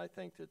things. And I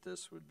think that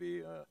this would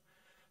be a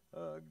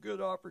good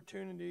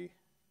opportunity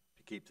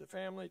to keep the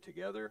family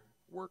together,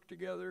 work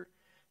together,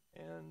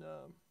 and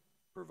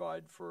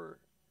provide for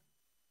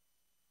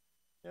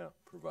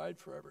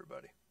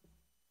everybody.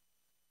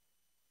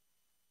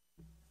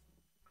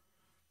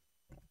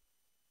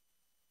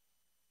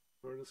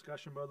 For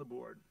discussion by the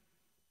board.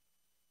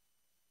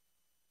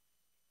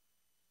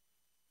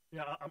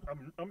 Yeah,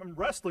 I'm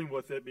wrestling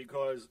with it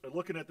because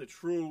looking at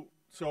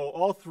so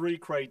all three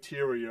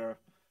criteria,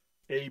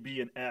 A, B,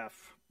 and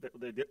F, that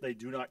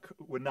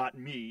would not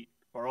meet,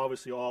 are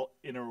obviously all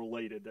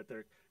interrelated.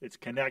 That it's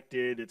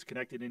connected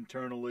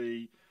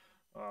internally.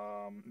 The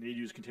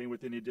ADU is contained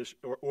within the addition,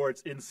 or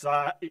it's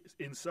inside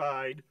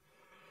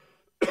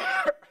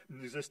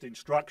an existing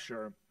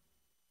structure.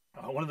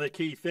 One of the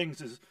key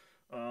things is,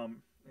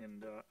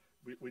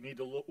 we need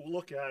to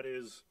look at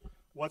is,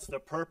 what's the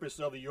purpose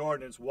of the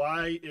ordinance?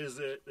 Why is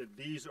it that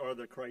these are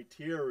the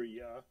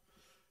criteria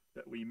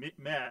that we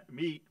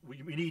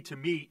need to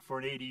meet for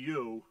an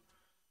ADU?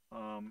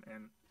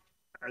 And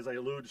as I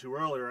alluded to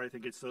earlier, I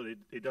think it's so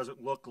it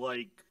doesn't look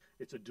like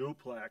it's a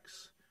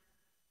duplex.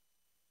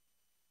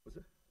 What's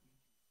it?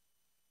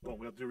 Well,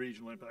 we'll do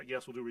regional impact.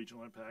 Yes, we'll do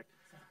regional impact.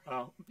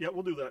 Yeah,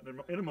 we'll do that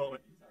in a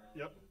moment.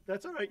 Yep,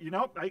 that's all right.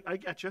 I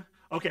get you.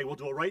 Okay, we'll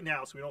do it right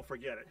now so we don't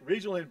forget it.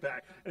 Regional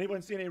impact.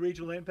 Anyone seen any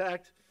regional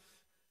impact?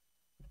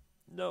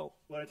 No.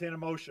 Will I entertain a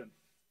motion?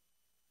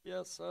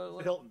 Yes.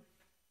 Hilton.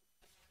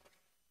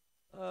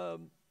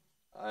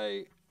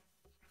 I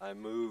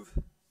move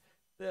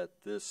that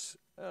this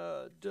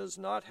does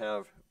not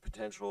have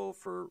potential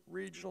for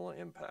regional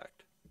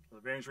impact. The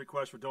variance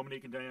request for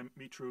Dominique and Diane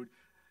Mitrude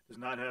does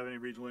not have any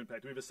regional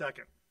impact. Do we have a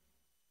second?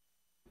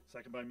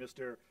 Second by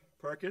Mr.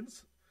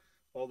 Perkins.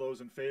 All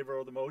those in favor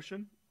of the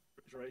motion?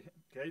 Right.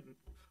 Okay.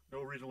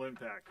 No regional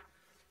impact.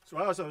 So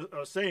as I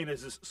was saying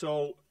is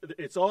so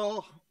it's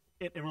all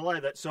in relay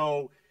that.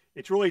 So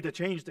it's really to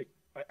change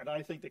and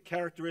I think the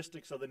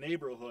characteristics of the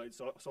neighborhood.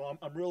 So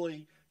I'm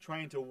really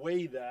trying to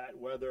weigh that,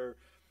 whether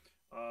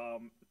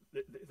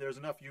there's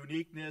enough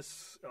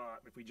uniqueness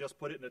if we just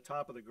put it in the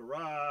top of the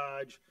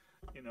garage,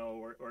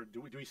 or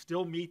do we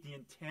still meet the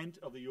intent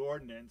of the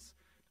ordinance?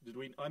 Do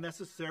we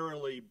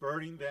unnecessarily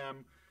burning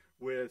them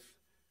with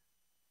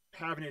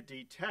having it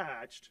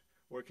detached,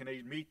 or can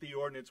they meet the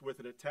ordinance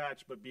with it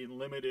attached but being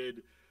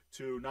limited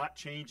to not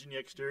changing the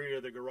exterior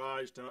of the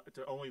garage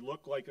to only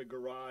look like a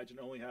garage and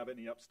only have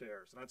any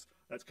upstairs? And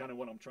that's kind of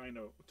what I'm trying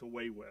to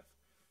weigh with,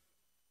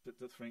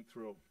 to think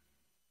through.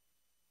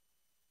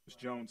 Ms.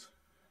 Jones.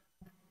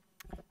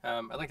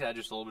 I'd like to add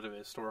just a little bit of a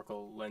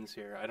historical lens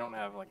here. I don't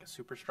have like a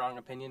super strong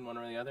opinion one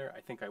way or the other. I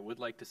think I would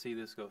like to see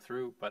this go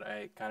through, but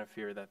I kind of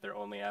fear that their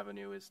only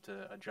avenue is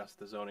to adjust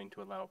the zoning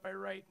to allow it by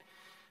right.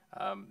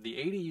 The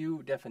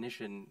ADU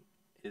definition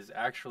is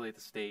actually at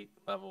the state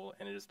level,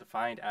 and it is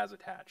defined as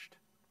attached.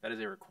 That is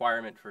a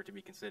requirement for it to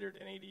be considered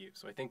an ADU.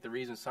 So I think the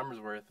reason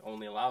Somersworth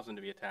only allows them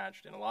to be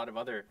attached, and a lot of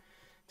other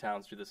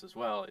towns do this as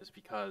well, is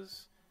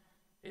because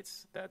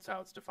that's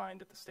how it's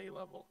defined at the state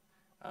level.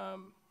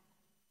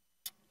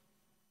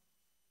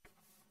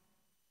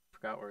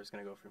 Forgot where I was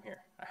going to go from here.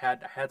 I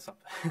had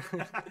something.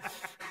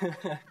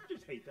 I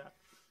just hate that.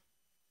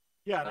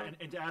 Yeah,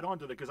 and to add on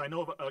to that, because I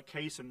know of a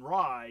case in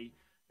Rye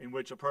in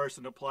which a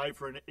person applied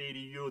for an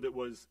ADU that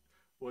was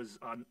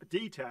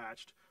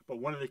detached, but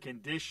one of the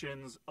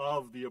conditions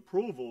of the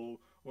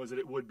approval was that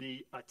it would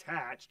be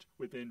attached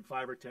within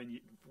 5 or 10,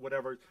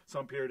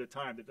 some period of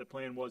time, that the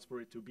plan was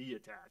for it to be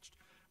attached.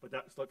 But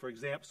that's, for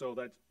example, so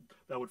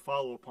that would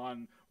follow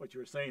upon what you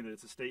were saying, that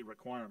it's a state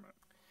requirement.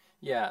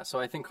 Yeah, so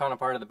I think kind of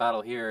part of the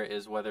battle here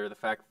is whether the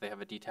fact that they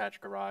have a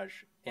detached garage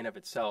in of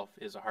itself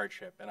is a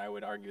hardship, and I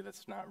would argue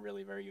that's not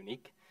really very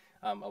unique.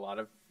 A lot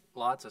of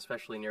lots,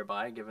 especially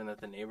nearby, given that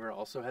the neighbor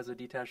also has a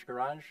detached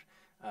garage,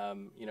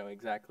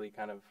 exactly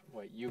kind of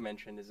what you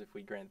mentioned is if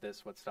we grant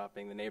this, what's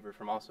stopping the neighbor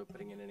from also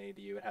putting in an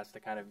ADU? It has to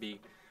kind of be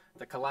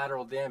the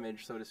collateral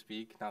damage, so to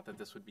speak. Not that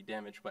this would be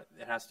damage, but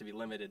it has to be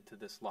limited to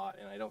this lot,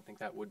 and I don't think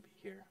that would be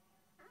here.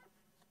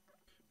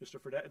 Mr.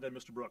 Fredette, and then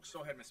Mr. Brooks.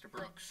 Go ahead, Mr.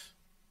 Brooks.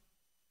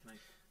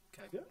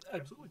 Okay. Yeah,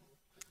 absolutely.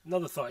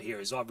 Another thought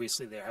here is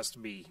obviously there has to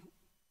be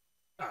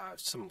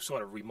some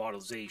sort of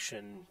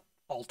remodelization,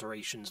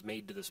 alterations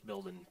made to this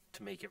building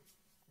to make it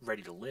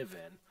ready to live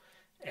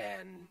in.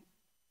 And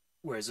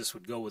whereas this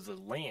would go with the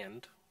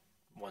land,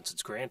 once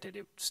it's granted,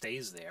 it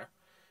stays there.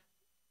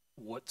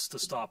 What's to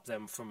stop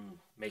them from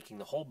making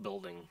the whole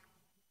building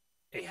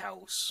a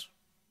house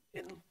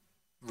and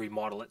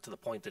remodel it to the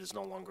point that it's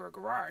no longer a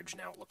garage?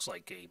 Now it looks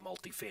like a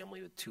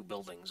multifamily with 2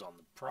 buildings on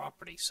the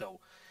property. So,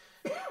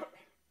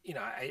 you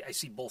know, I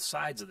see both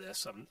sides of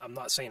this. I'm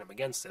not saying I'm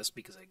against this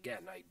because,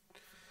 again,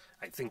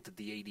 I think that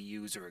the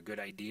ADUs are a good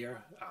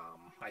idea.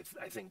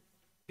 I think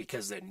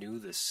because they're new,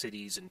 the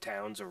cities and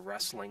towns are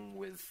wrestling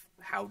with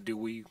how do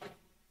we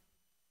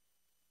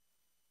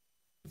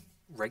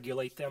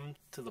regulate them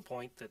to the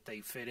point that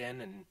they fit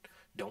in and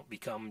don't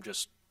become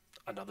just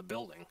another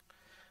building,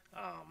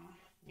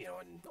 you know,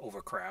 and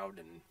overcrowd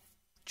and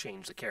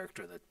change the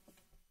character of the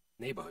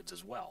neighborhoods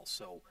as well.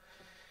 So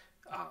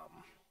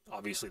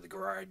obviously the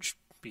garage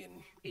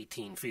being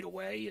 18 feet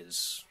away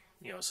is,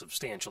 you know, a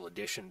substantial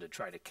addition to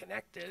try to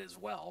connect it as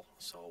well.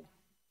 So,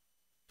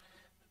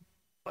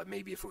 but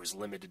maybe if it was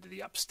limited to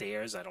the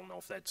upstairs, I don't know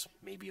if that's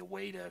maybe a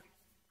way to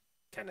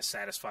kind of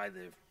satisfy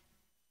the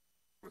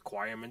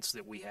requirements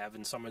that we have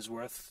in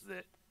Somersworth,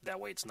 that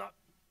way it's not,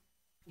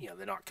 you know,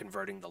 they're not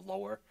converting the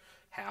lower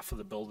half of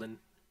the building,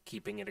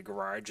 keeping it a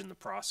garage in the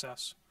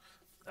process.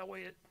 That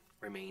way it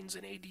remains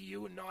an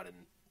ADU and not a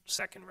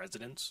second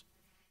residence.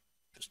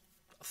 Just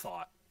a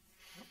thought.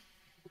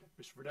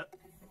 Mr. Fredette?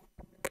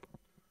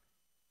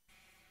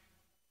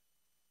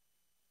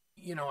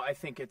 You know, I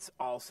think it's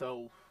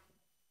also,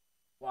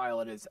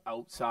 while it is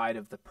outside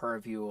of the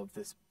purview of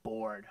this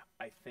board,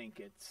 I think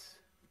it's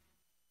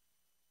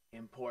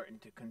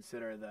important to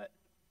consider that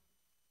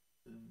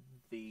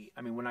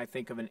when I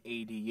think of an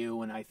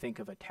ADU and I think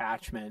of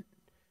attachment,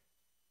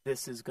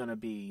 this is going to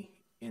be,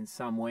 in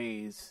some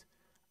ways,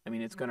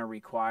 it's going to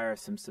require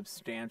some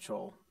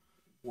substantial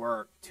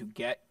work to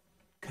get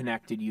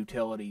connected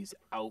utilities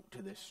out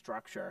to this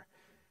structure.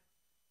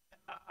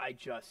 I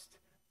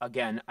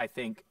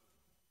think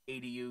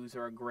ADUs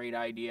are a great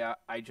idea.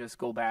 I just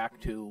go back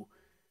to,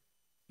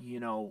 we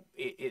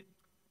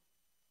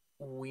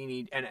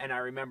need, and I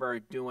remember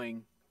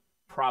doing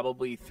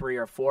probably 3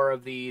 or 4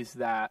 of these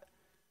that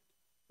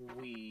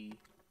we've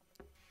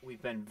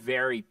been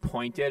very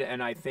pointed,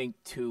 and I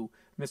think to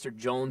Mr.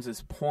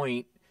 Jones's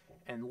point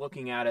and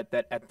looking at it,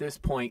 that at this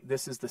point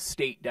this is the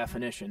state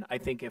definition. I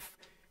think if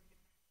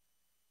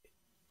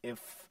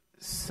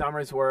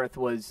Somersworth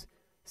was,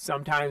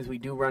 sometimes we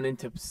do run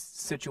into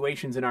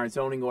situations in our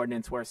zoning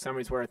ordinance where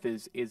Somersworth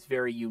is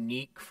very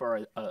unique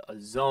for a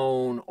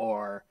zone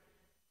or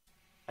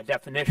a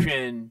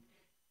definition.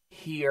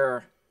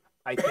 Here,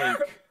 I think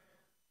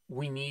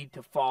we need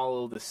to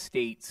follow the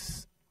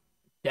state's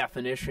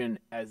definition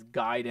as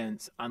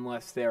guidance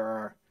unless there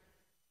are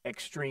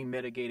extreme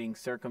mitigating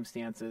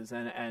circumstances.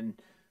 And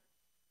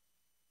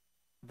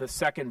the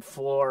second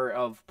floor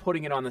of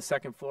putting it on the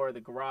second floor of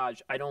the garage,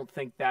 I don't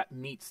think that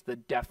meets the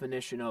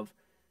definition of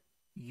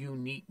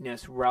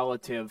uniqueness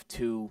relative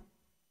to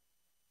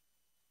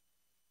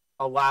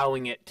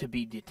allowing it to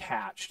be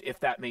detached, if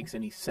that makes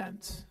any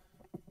sense.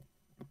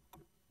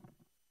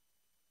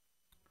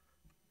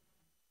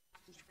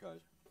 Mr.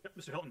 Kaiser. Yep,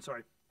 Mr. Hilton,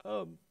 sorry.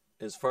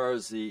 As far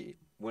as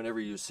whenever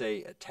you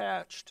say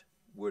attached,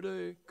 would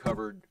a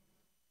covered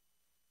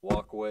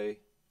walkway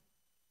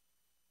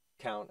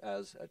count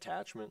as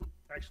attachment?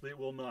 Actually, it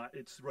will not.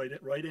 It's right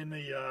in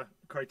the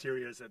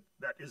criteria is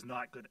that is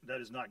not good.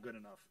 That is not good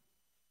enough.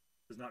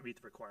 Does not meet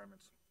the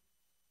requirements.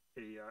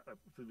 I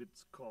believe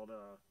it's called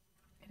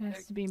It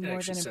has to be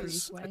more than a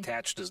breezeway.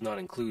 Attached does not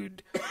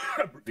include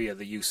via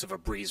the use of a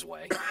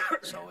breezeway,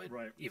 so it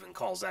even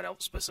calls that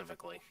out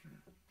specifically.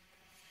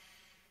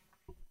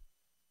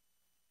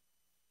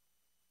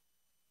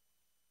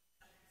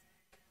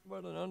 What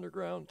about an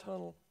underground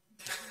tunnel?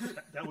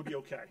 That would be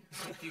okay.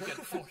 You can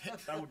afford it.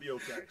 That would be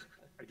okay.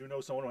 I do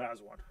know someone who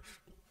has one.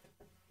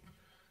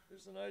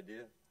 There's an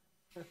idea.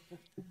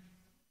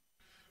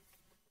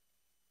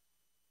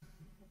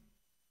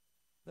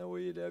 That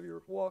way you'd have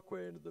your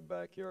walkway into the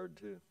backyard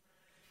too.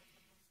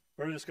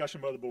 Further discussion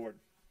by the board.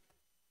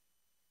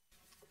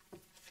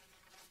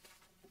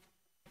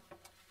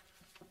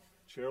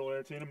 Chair will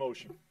entertain a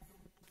motion.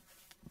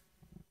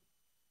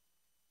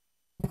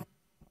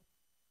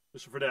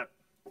 Mr. Fredette.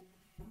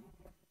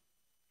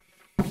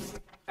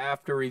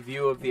 After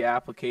review of the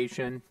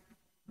application,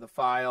 the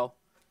file,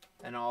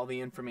 and all the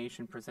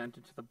information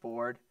presented to the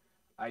board,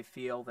 I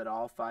feel that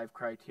all 5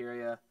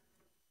 criteria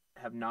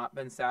have not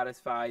been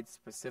satisfied.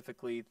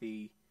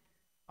 Specifically,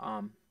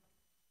 I'm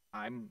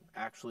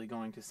actually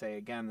going to say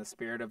again, the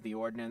spirit of the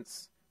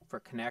ordinance for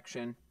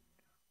connection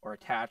or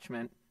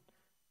attachment,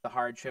 the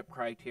hardship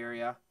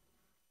criteria,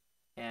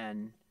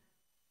 and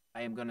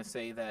I am going to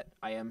say that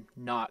I am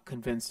not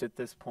convinced at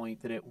this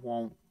point that it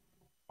won't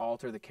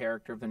alter the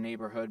character of the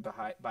neighborhood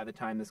by the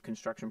time this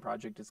construction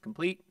project is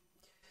complete.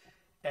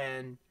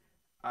 And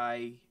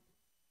I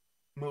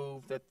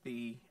move that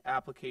the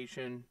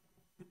application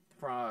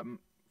for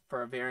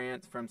a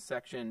variance from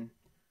section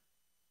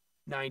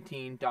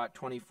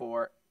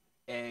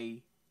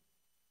 19.24A,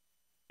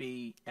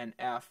 B, and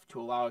F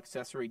to allow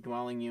accessory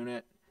dwelling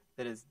unit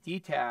that is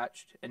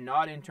detached and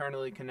not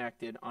internally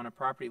connected on a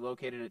property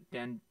located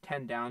at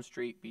 10 Down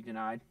Street be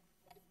denied.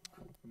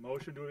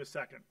 Motion, do we have a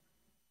second?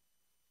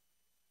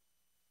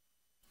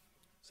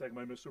 Second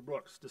by Mr.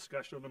 Brooks.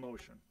 Discussion on the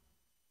motion.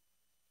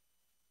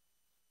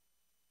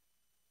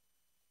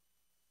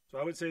 So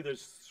I would say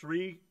there's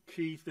three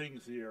key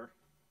things here,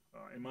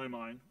 in my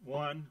mind.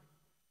 One,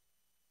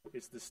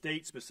 it's the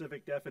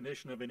state-specific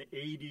definition of an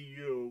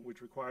ADU,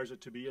 which requires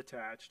it to be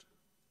attached.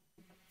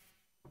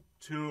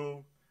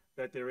 Two,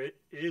 that there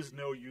is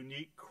no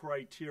unique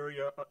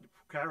criteria,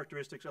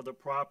 characteristics of the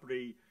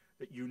property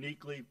that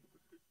uniquely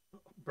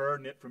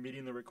burden it from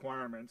meeting the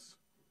requirements.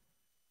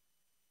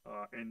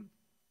 And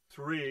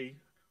three,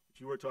 which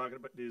you were talking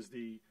about, is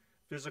the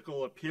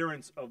physical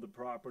appearance of the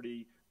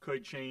property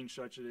could change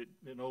such that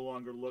it no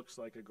longer looks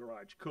like a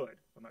garage. Could.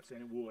 I'm not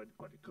saying it would,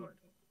 but it could.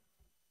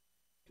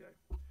 Okay.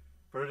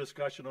 Further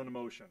discussion on the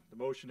motion. The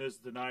motion is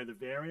to deny the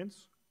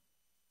variance.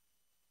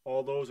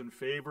 All those in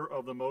favor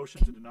of the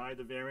motion to deny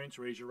the variance,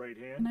 raise your right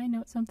hand. Can I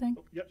note something?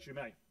 Oh, yes, you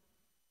may.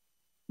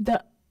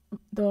 The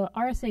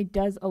RSA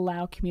does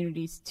allow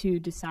communities to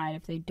decide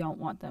if they don't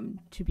want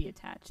them to be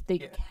attached. They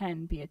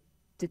can be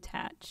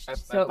detached.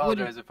 I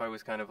apologize if I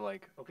was kind of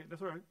like okay,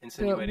 that's all right.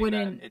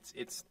 Insinuating that.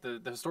 It's the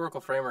historical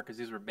framework, because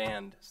these were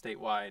banned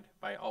statewide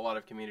by a lot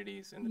of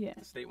communities, and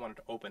the state wanted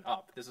to open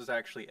up. This is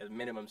actually a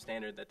minimum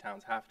standard that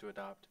towns have to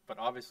adopt, but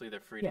obviously they're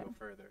free to go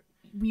further.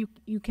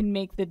 You can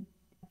make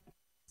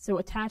so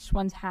attached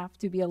ones have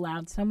to be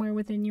allowed somewhere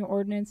within your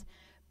ordinance,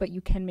 but you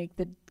can make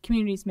the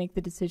communities make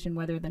the decision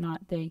whether or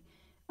not they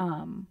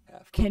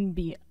can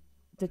be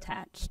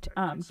detached.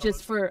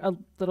 Just for a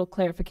little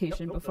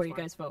clarification before you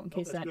guys vote, in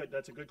case that. Good.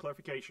 That's a good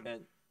clarification.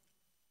 And,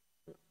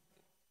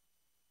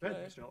 go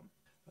ahead, Mr. Hilton.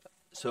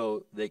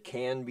 So they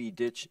can be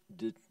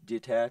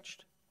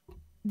detached?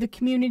 The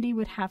community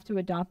would have to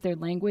adopt their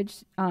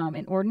language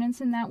and ordinance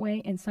in that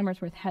way, and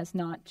Somersworth has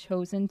not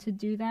chosen to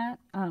do that.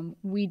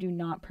 We do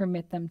not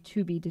permit them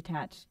to be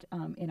detached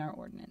in our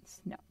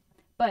ordinance, no.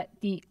 But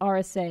the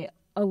RSA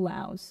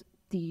allows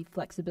the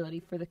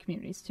flexibility for the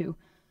communities to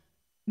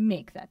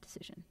make that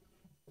decision.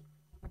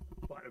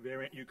 But a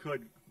variant, you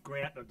could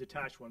grant a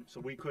detached one, so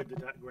we could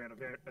grant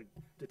a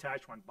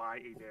detached one by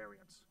a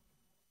variance.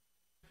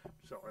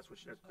 So that's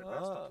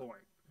the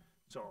point.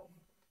 So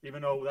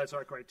even though that's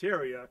our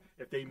criteria,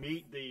 if they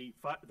meet the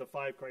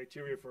five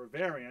criteria for a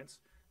variance,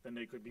 then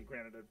they could be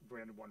granted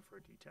one for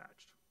a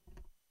detached.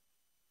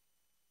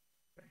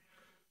 Okay.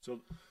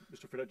 So,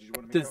 Mr. Fredette, did you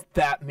want to make Does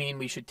that mean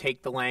we should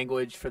take the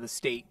language for the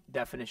state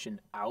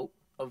definition out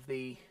of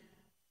the?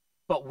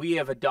 But we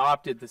have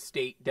adopted the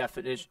state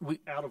definition.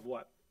 Out of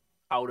what?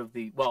 Out of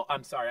the. Well,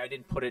 I'm sorry, I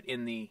didn't put it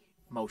in the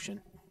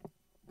motion.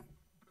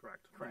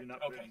 Correct. I did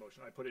not put it in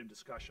motion. I put it in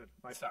discussion.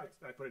 Sorry.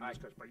 I put it in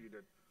discussion, but you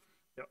did.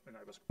 Yep, and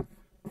I was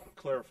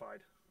clarified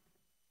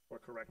or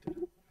corrected.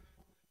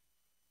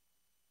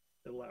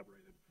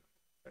 Elaborated.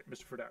 Right,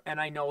 Mr. Fredette. And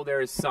I know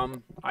there is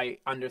I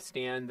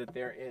understand that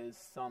there is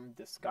some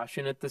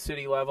discussion at the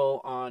city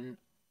level on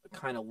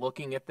kind of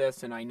looking at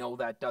this, and I know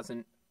that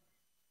doesn't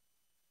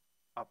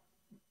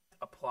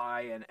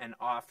apply and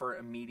offer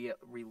immediate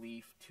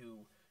relief to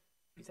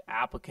these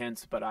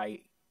applicants, but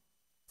I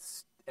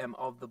am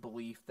of the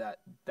belief that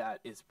that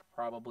is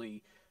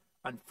probably,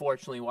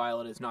 unfortunately, while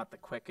it is not the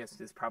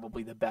quickest, is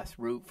probably the best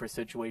route for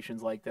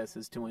situations like this,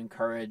 is to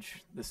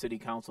encourage the city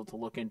council to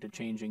look into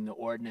changing the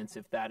ordinance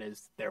if that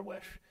is their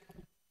wish.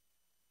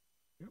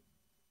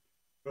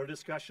 For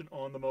discussion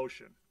on the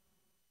motion.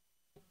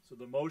 So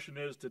the motion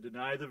is to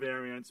deny the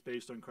variance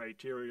based on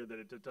criteria that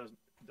it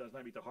does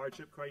not meet the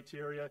hardship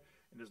criteria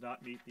and does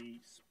not meet the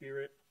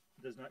spirit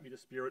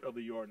of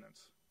the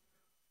ordinance.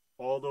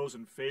 All those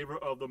in favor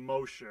of the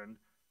motion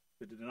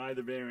to deny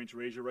the variance,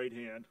 raise your right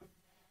hand.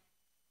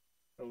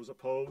 Those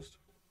opposed?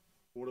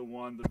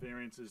 4-1, the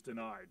variance is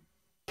denied.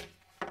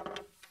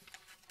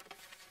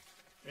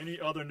 Any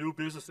other new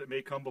business that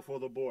may come before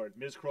the board?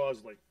 Ms.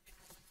 Crosley.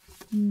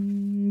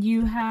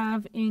 You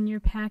have in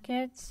your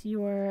packets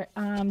your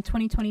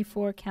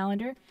 2024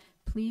 calendar.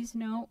 Please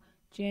note,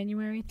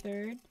 January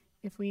 3rd,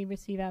 if we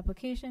receive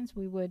applications,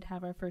 we would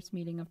have our first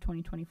meeting of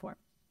 2024.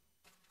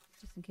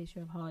 Just in case you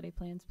have holiday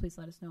plans, please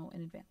let us know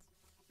in advance.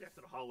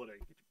 After the holiday.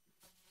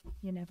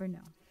 You never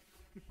know.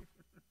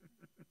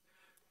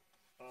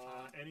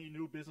 Any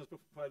new business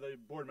by the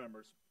board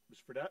members?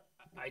 Mr. Fredette?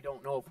 I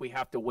don't know if we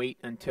have to wait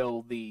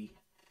until the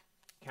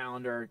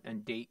calendar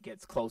and date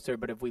gets closer,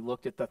 but if we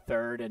looked at the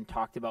 3rd and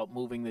talked about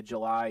moving the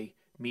July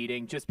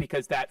meeting, just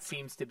because that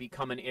seems to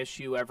become an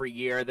issue every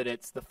year, that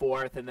it's the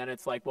 4th, and then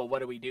it's like, well, what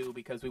do we do?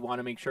 Because we want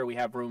to make sure we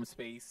have room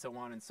space, so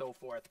on and so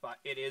forth. But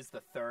it is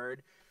the 3rd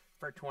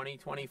for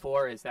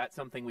 2024. Is that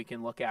something we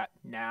can look at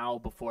now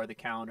before the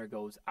calendar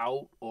goes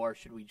out, or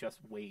should we just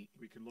wait?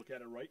 We can look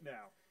at it right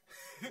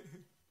now.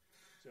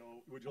 So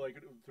would you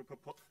like to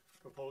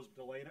propose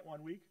delaying it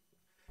 1 week?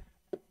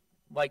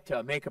 Like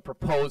to make a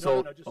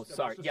proposal. No,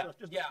 sorry. Just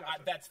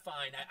That's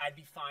fine. I'd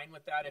be fine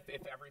with that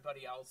if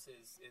everybody else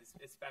is,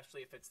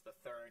 especially if it's the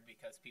 3rd,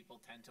 because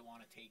people tend to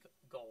want to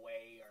go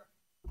away or.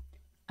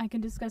 I can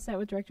discuss that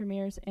with Director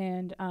Mears,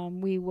 and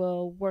we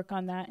will work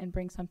on that and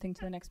bring something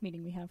to the next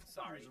meeting we have.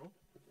 Sorry.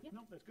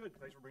 No, that's good.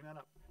 Thanks for bringing that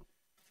up.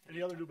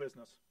 Any other new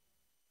business?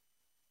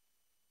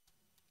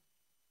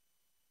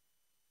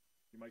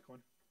 You mic on?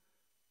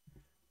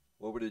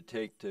 What would it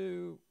take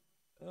to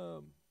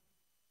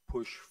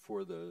push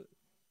for the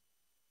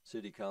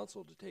city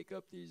council to take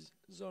up these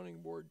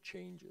zoning board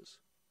changes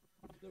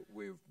that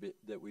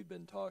we've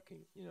been talking?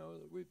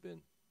 That we've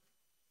been.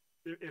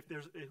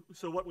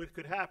 So what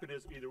could happen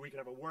is either we could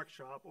have a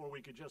workshop, or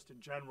we could just in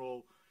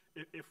general,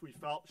 if we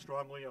felt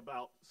strongly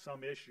about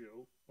some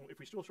issue, if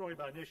we feel strongly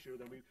about an issue,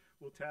 then we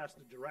will task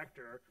the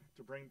director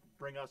to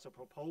bring us a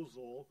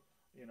proposal,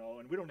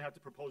 and we don't have to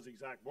propose the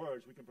exact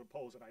words. We can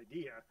propose an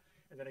idea,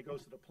 and then it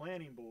goes to the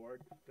planning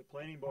board. The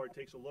planning board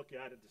takes a look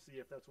at it to see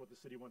if that's what the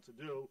city wants to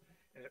do,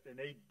 and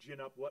they gin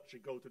up what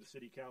should go to the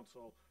city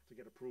council to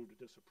get approved or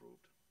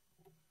disapproved.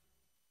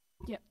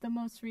 Yep, the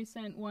most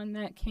recent one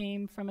that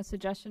came from a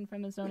suggestion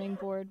from the zoning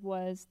board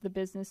was the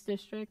business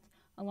district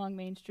along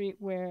Main Street,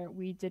 where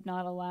we did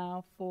not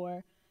allow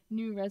for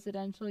new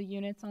residential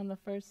units on the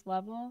first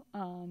level.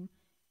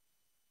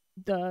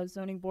 The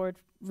zoning board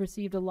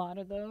received a lot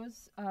of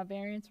those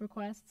variance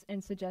requests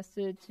and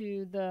suggested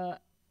to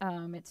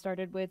it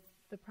started with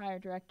the prior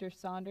director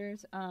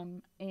Saunders,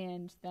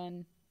 and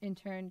then in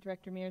turn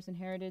Director Mears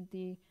inherited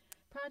the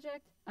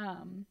project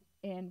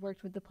and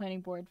worked with the planning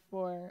board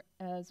for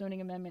a zoning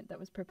amendment that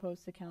was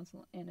proposed to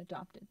council and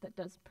adopted that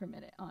does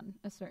permit it on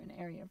a certain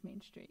area of Main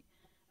Street.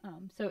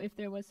 So if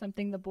there was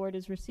something the board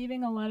is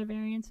receiving a lot of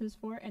variances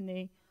for and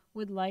they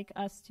would like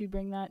us to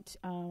bring that,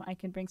 I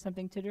can bring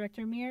something to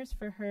Director Mears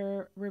for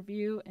her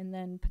review and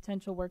then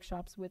potential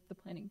workshops with the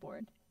planning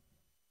board.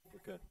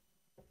 Okay.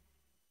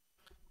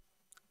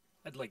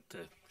 I'd like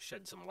to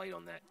shed some light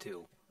on that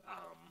too.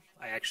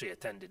 I actually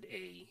attended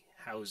a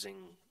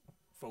housing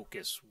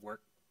focus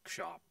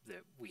workshop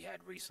that we had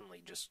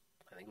recently,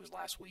 I think it was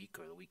last week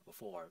or the week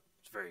before.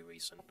 It's very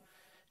recent.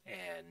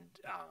 And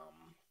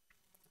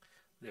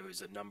there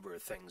was a number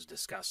of things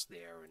discussed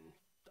there, and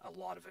a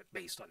lot of it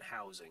based on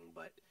housing,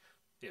 but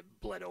it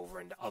bled over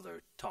into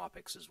other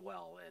topics as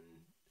well. And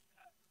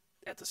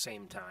at the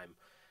same time,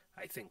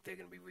 I think they're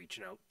going to be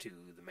reaching out to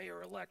the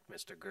mayor-elect,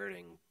 Mr.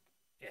 Girding,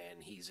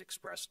 and he's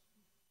expressed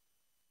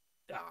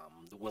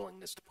the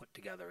willingness to put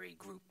together a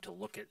group to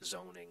look at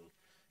zoning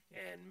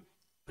and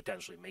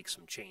potentially make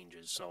some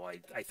changes. So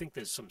I think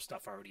there's some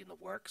stuff already in the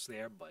works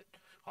there, but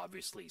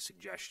obviously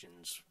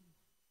suggestions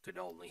could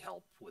only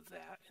help with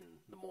that, and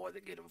the more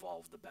that get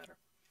involved, the better.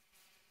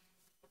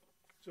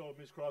 So,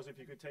 Ms. Crosby, if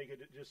you could take it,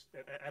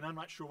 and I'm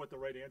not sure what the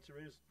right answer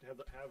is, have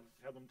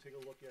them take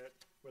a look at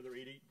whether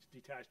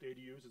detached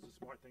ADUs is a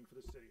smart thing for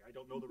the city. I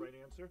don't know the right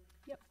answer.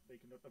 Yep. They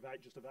can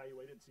just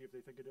evaluate it and see if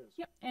they think it is.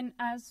 Yep, and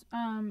as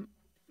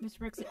Mr.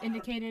 Brooks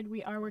indicated,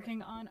 we are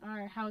working on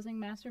our housing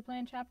master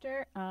plan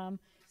chapter.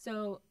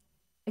 So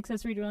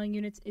accessory dwelling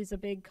units is a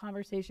big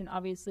conversation,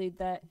 obviously,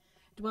 that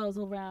dwells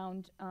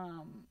around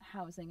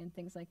housing and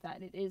things like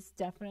that. It is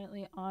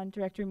definitely on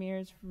Director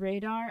Mears'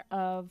 radar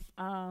of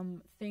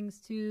things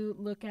to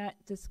look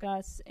at,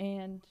 discuss,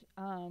 and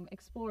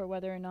explore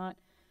whether or not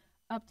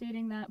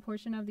updating that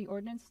portion of the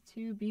ordinance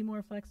to be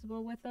more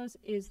flexible with those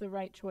is the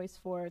right choice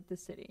for the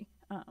city.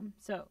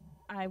 So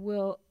I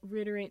will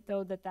reiterate,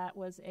 though, that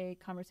was a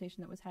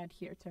conversation that was had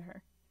here to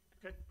her.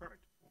 Okay,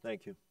 perfect.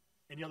 Thank you.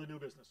 Any other new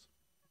business?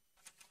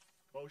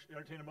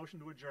 Entertain a motion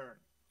to adjourn.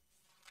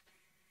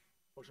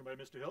 Motion by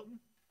Mr. Hilton,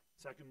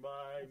 second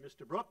by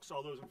Mr. Brooks.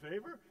 All those in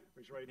favor,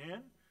 raise your right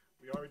hand.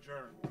 We are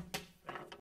adjourned. Thank you.